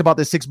what he thinks about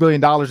this $6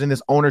 billion in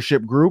this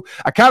ownership group.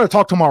 I kind of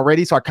talked to him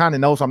already, so I kind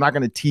of know, so I'm not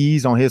going to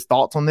tease on his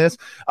thoughts on this.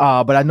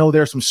 But I know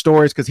there's some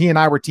stories because he and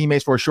I were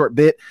teammates for a short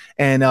bit,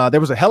 and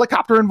there was a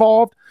helicopter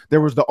involved.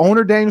 There was the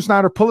owner, Daniel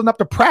Snyder, pulling up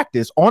to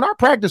practice on our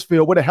practice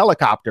field with a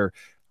helicopter.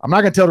 I'm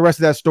not going to tell the rest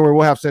of that story.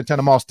 We'll have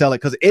Santana Moss tell it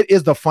because it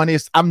is the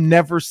funniest. I've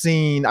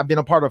been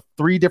a part of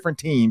 3 different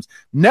teams,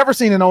 never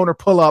seen an owner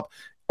pull up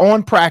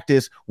on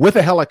practice with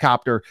a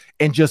helicopter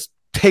and just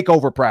take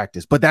over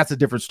practice. But that's a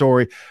different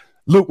story.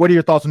 Luke, what are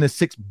your thoughts on this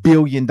 $6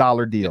 billion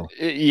deal?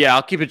 Yeah,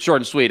 I'll keep it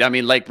short and sweet. I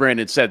mean, like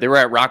Brandon said, they were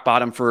at rock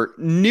bottom for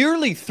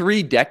nearly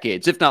 3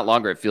 decades, if not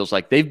longer, it feels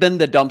like. They've been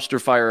the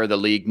dumpster fire of the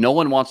league. No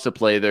one wants to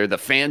play there. The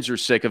fans are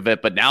sick of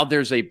it. But now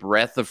there's a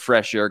breath of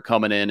fresh air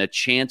coming in, a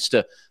chance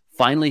to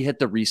finally hit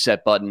the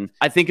reset button.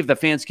 I think if the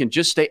fans can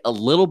just stay a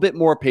little bit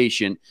more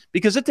patient,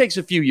 because it takes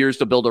a few years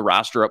to build a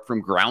roster up from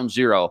ground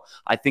zero,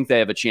 I think they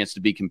have a chance to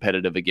be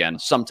competitive again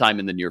sometime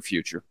in the near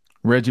future.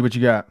 Reggie, what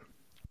you got?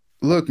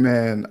 Look,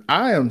 man,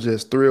 I am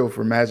just thrilled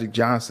for Magic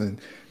Johnson.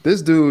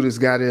 This dude has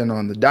got in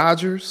on the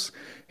Dodgers.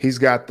 He's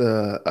got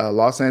the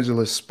Los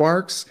Angeles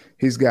Sparks.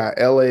 He's got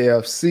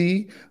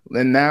LAFC.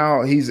 And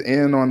now he's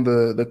in on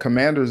the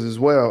Commanders as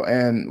well.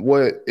 And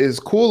what is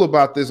cool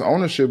about this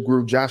ownership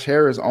group, Josh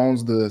Harris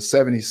owns the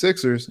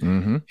 76ers.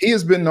 Mm-hmm. He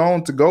has been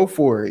known to go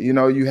for it. You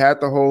know, you had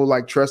the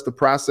whole trust the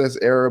process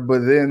era,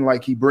 but then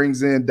he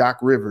brings in Doc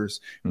Rivers,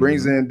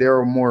 brings in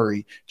Daryl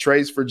Morey,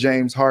 trades for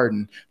James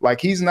Harden.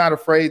 He's not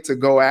afraid to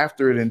go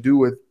after it and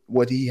do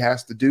what he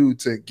has to do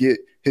to get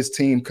his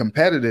team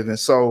competitive. And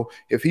so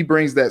if he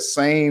brings that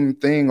same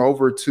thing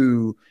over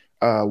to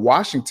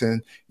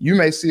Washington, you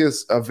may see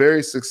a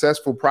very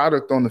successful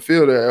product on the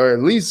field, or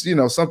at least,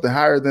 something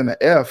higher than an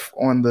F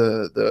on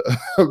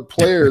the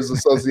Players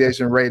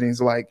Association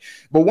ratings.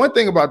 But one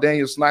thing about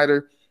Daniel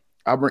Snyder,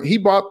 he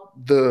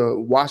bought the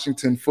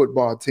Washington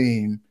football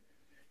team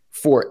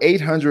for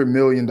 $800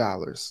 million.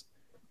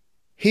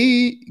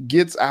 He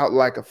gets out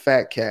like a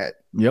fat cat.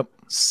 Yep.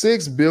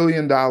 $6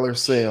 billion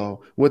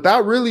sale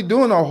without really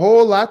doing a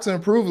whole lot to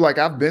improve. Like,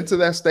 I've been to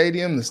that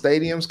stadium. The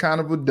stadium's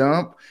kind of a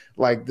dump.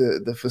 Like,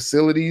 the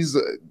facilities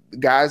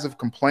guys have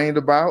complained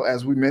about,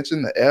 as we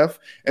mentioned, the F.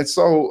 And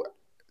so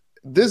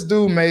this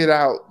dude made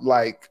out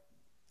like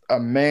a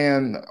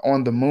man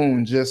on the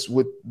moon just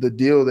with the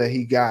deal that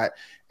he got.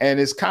 And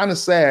it's kind of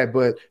sad,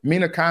 but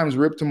Mina Kimes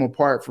ripped him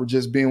apart for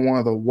just being one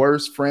of the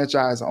worst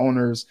franchise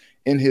owners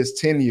in his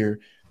tenure.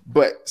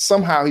 But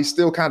somehow he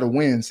still kind of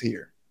wins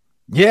here.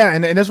 Yeah,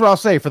 and that's what I'll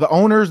say for the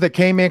owners that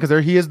came in,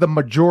 because he is the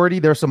majority.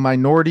 There's some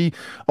minority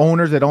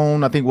owners that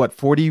own, I think,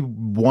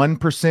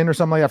 41% or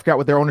something like that. I forgot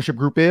what their ownership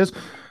group is.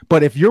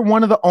 But if you're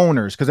one of the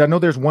owners, because I know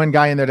there's one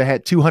guy in there that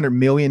had $200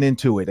 million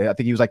into it. I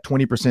think he was like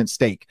 20%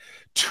 stake.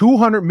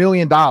 $200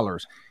 million.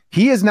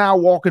 He is now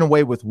walking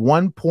away with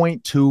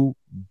 $1.2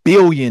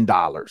 billion.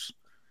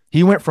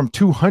 He went from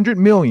 $200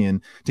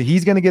 million to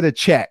he's going to get a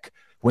check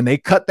when they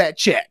cut that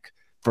check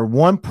for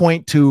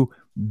 $1.2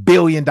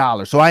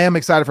 billion. So I am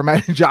excited for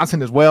Matt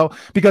Johnson as well,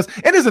 because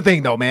it is the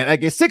thing though, man.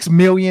 Like, it's $6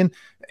 million,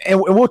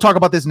 and we'll talk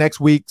about this next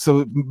week.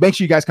 So make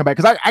sure you guys come back,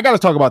 because I got to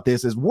talk about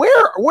this. Is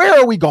where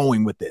are we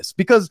going with this?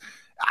 Because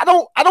I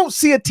don't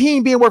see a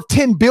team being worth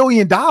 $10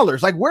 billion.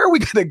 Like, where are we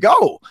going to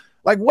go?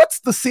 Like, what's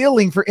the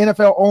ceiling for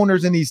NFL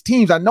owners in these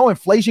teams? I know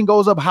inflation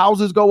goes up,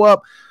 houses go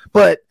up,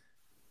 but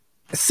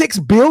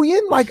 $6 billion?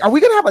 Like, are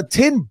we going to have a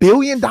 $10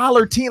 billion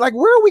team? Like,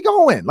 where are we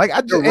going? Like,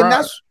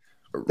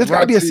 there's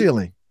got to be a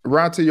ceiling.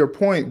 Ron, to your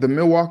point, the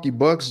Milwaukee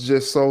Bucks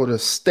just sold a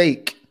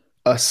stake,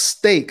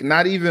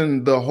 not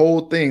even the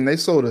whole thing. They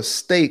sold a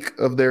stake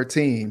of their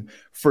team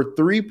for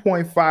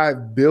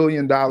 $3.5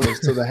 billion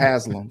to the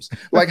Haslams.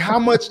 Like, how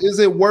much is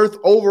it worth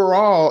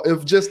overall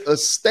if just a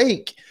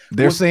stake?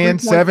 They're saying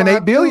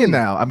 7-8 billion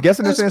now. I'm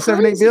guessing they're saying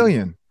 7-8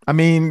 billion. I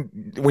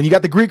mean, when you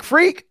got the Greek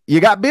Freak, you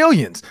got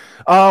billions.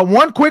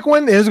 One quick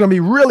one is going to be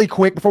really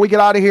quick before we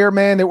get out of here,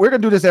 man. We're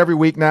going to do this every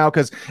week now,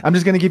 because I'm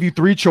just going to give you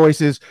 3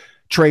 choices.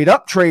 Trade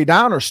up, trade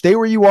down, or stay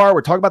where you are.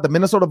 We're talking about the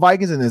Minnesota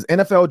Vikings in this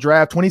NFL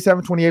draft,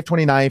 27th, 28th,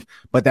 29th.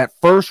 But that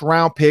first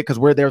round pick, because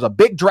there's a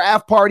big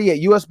draft party at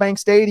US Bank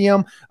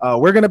Stadium.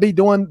 We're going to be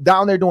doing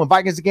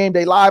Vikings Game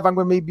Day Live. We're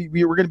going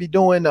to be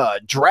doing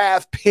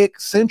draft pick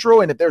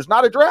central. And if there's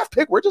not a draft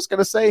pick, we're just going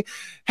to say,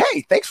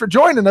 hey, thanks for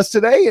joining us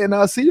today,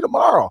 and see you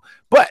tomorrow.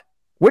 But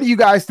what do you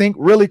guys think?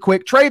 Really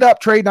quick, trade up,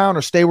 trade down,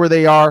 or stay where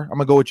they are? I'm going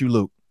to go with you,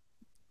 Luke.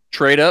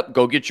 Trade up,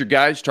 go get your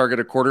guys, target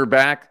a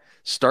quarterback.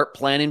 Start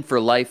planning for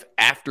life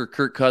after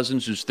Kirk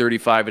Cousins, who's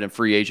 35 and a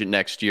free agent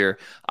next year.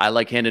 I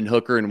like Hendon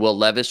Hooker and Will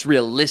Levis.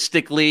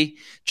 Realistically,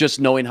 just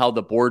knowing how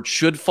the board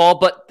should fall,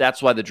 but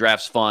that's why the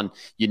draft's fun.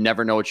 You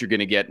never know what you're going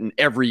to get, and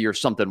every year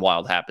something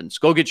wild happens.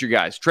 Go get your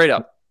guys. Trade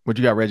up. What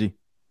you got, Reggie?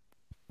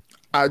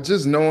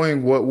 Just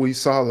knowing what we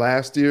saw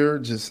last year,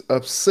 just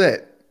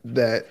upset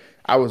that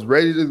I was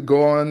ready to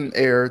go on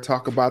air,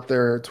 talk about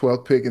their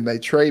 12th pick, and they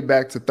trade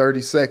back to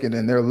 32nd,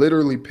 and they're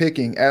literally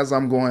picking as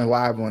I'm going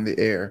live on the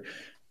air.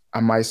 I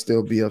might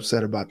still be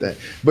upset about that.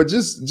 But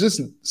just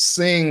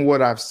seeing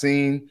what I've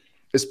seen,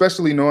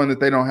 especially knowing that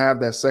they don't have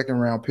that second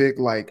round pick,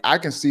 like, I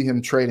can see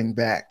him trading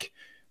back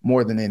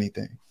more than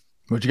anything.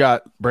 What you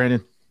got,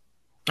 Brandon?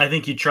 I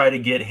think you try to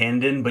get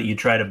Hendon, but you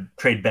try to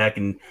trade back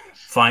and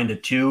find a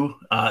 2.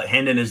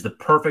 Hendon is the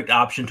perfect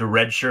option to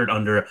redshirt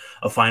under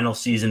a final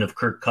season of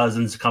Kirk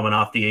Cousins coming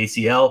off the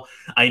ACL.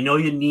 I know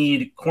you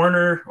need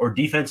corner or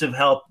defensive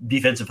help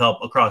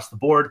across the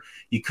board.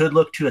 You could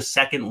look to a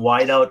second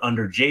wideout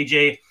under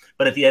JJ.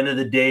 But at the end of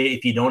the day,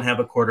 if you don't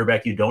have a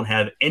quarterback, you don't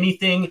have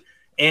anything.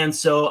 And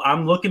so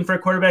I'm looking for a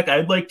quarterback.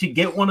 I'd like to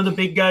get one of the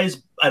big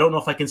guys. I don't know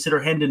if I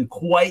consider Hendon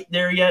quite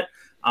there yet.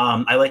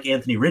 I like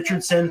Anthony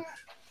Richardson.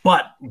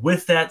 But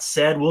with that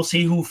said, we'll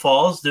see who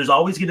falls. There's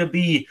always going to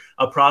be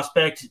a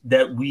prospect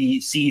that we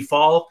see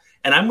fall.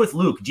 And I'm with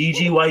Luke,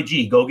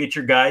 GGYG. Go get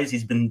your guys.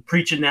 He's been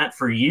preaching that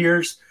for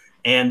years.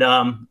 And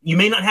you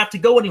may not have to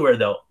go anywhere,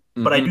 though.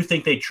 Mm-hmm. But I do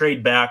think they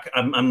trade back.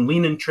 I'm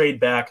leaning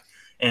trade back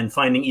and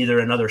finding either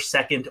another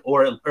second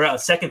or a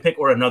second pick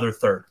or another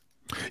third.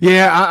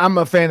 Yeah, I'm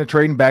a fan of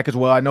trading back as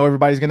well. I know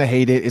everybody's going to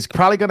hate it. It's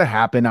probably going to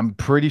happen. I'm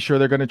pretty sure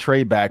they're going to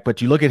trade back.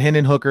 But you look at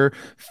Hendon Hooker,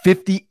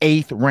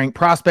 58th ranked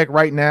prospect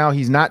right now.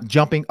 He's not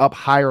jumping up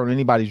higher on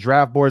anybody's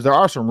draft boards. There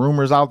are some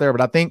rumors out there, but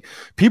I think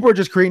people are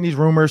just creating these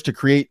rumors to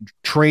create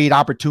trade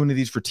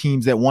opportunities for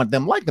teams that want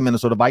them, like the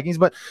Minnesota Vikings.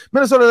 But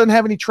Minnesota doesn't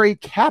have any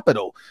trade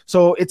capital,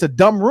 so it's a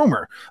dumb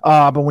rumor.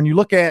 But when you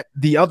look at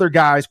the other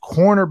guys,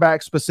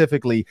 cornerbacks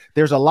specifically,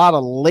 there's a lot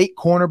of late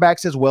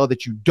cornerbacks as well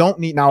that you don't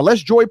need. Now, unless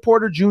Joey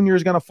Porter Jr.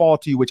 is going to fall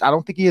to you, which I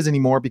don't think he is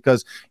anymore,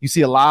 because you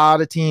see a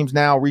lot of teams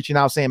now reaching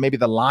out saying maybe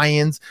the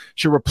Lions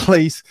should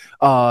replace.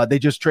 They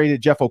just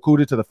traded Jeff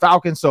Okudah to the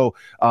Falcons, so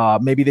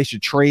maybe they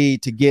should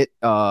trade to get.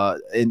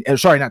 They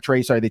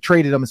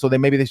traded him, and so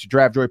maybe they should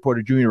draft Joey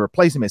Porter Jr. to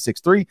replace him at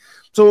 6'3".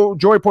 So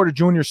Joey Porter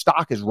Jr.'s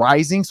stock is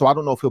rising, so I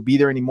don't know if he'll be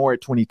there anymore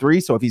at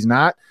 23. So if he's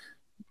not,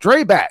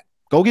 trade back.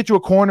 Go get you a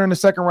corner in the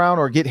second round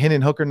or get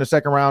Hendon Hooker in the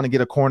second round and get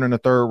a corner in the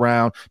third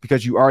round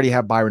because you already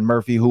have Byron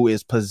Murphy, who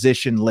is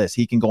positionless.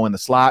 He can go in the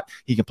slot.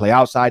 He can play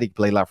outside. He can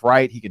play left,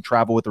 right. He can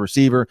travel with the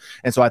receiver.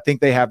 And so I think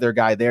they have their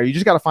guy there. You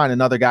just got to find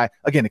another guy.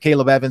 Again,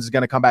 Caleb Evans is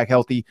going to come back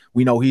healthy.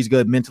 We know he's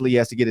good mentally. He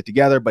has to get it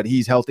together, but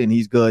he's healthy and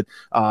he's good.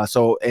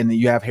 And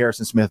you have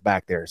Harrison Smith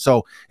back there.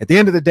 So at the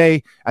end of the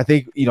day, I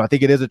think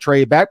it is a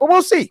trade back, but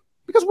we'll see.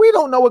 Because we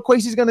don't know what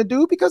Kwesi's going to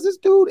do because this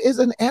dude is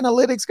an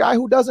analytics guy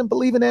who doesn't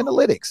believe in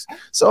analytics.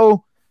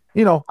 So,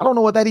 I don't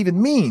know what that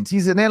even means.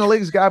 He's an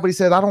analytics guy, but he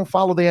says, I don't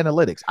follow the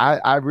analytics.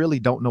 I really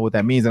don't know what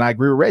that means. And I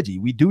agree with Reggie.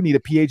 We do need a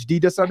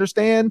PhD just to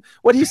understand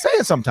what he's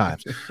saying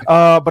sometimes.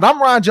 But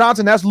I'm Ron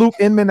Johnson. That's Luke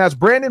Inman. That's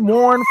Brandon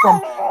Warren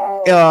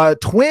from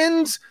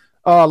Twins,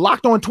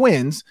 Locked On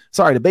Twins.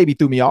 Sorry, the baby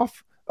threw me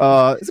off.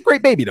 It's a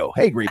great baby, though.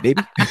 Hey, great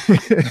baby.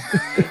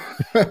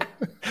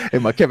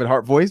 In my Kevin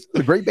Hart voice, it's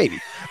a great baby.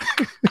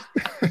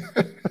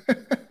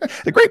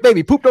 The great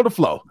baby pooped on the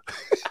floor.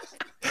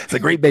 It's a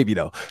great baby,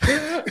 though.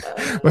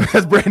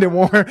 That's Brandon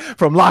Warren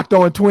from Locked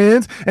On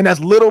Twins. And that's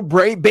little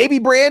baby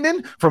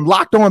Brandon from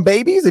Locked On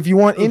Babies. If you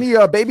want any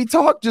baby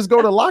talk, just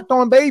go to Locked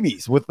On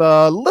Babies with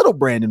little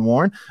Brandon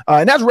Warren.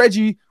 And that's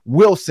Reggie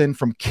Wilson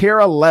from Care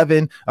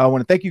 11. I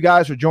want to thank you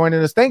guys for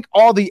joining us. Thank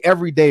all the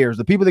everydayers,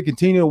 the people that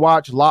continue to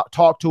watch,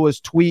 talk to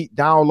us, tweet,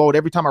 download.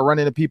 Every time I run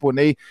into people and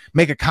they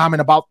make a comment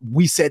about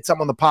we said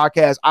something on the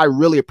podcast, I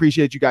really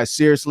appreciate you guys.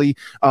 Seriously,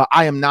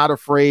 I am not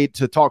afraid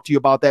to talk to you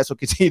about that. So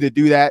continue to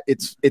do that.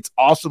 It's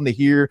awesome to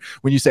hear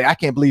when you say, I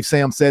can't believe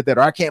Sam said that,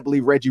 or I can't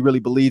believe Reggie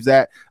really believes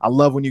that. I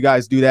love when you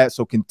guys do that.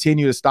 So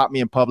continue to stop me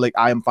in public.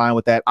 I am fine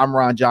with that. I'm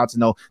Ron Johnson,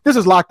 though. This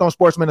is Locked On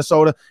Sports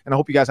Minnesota, and I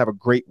hope you guys have a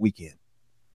great weekend.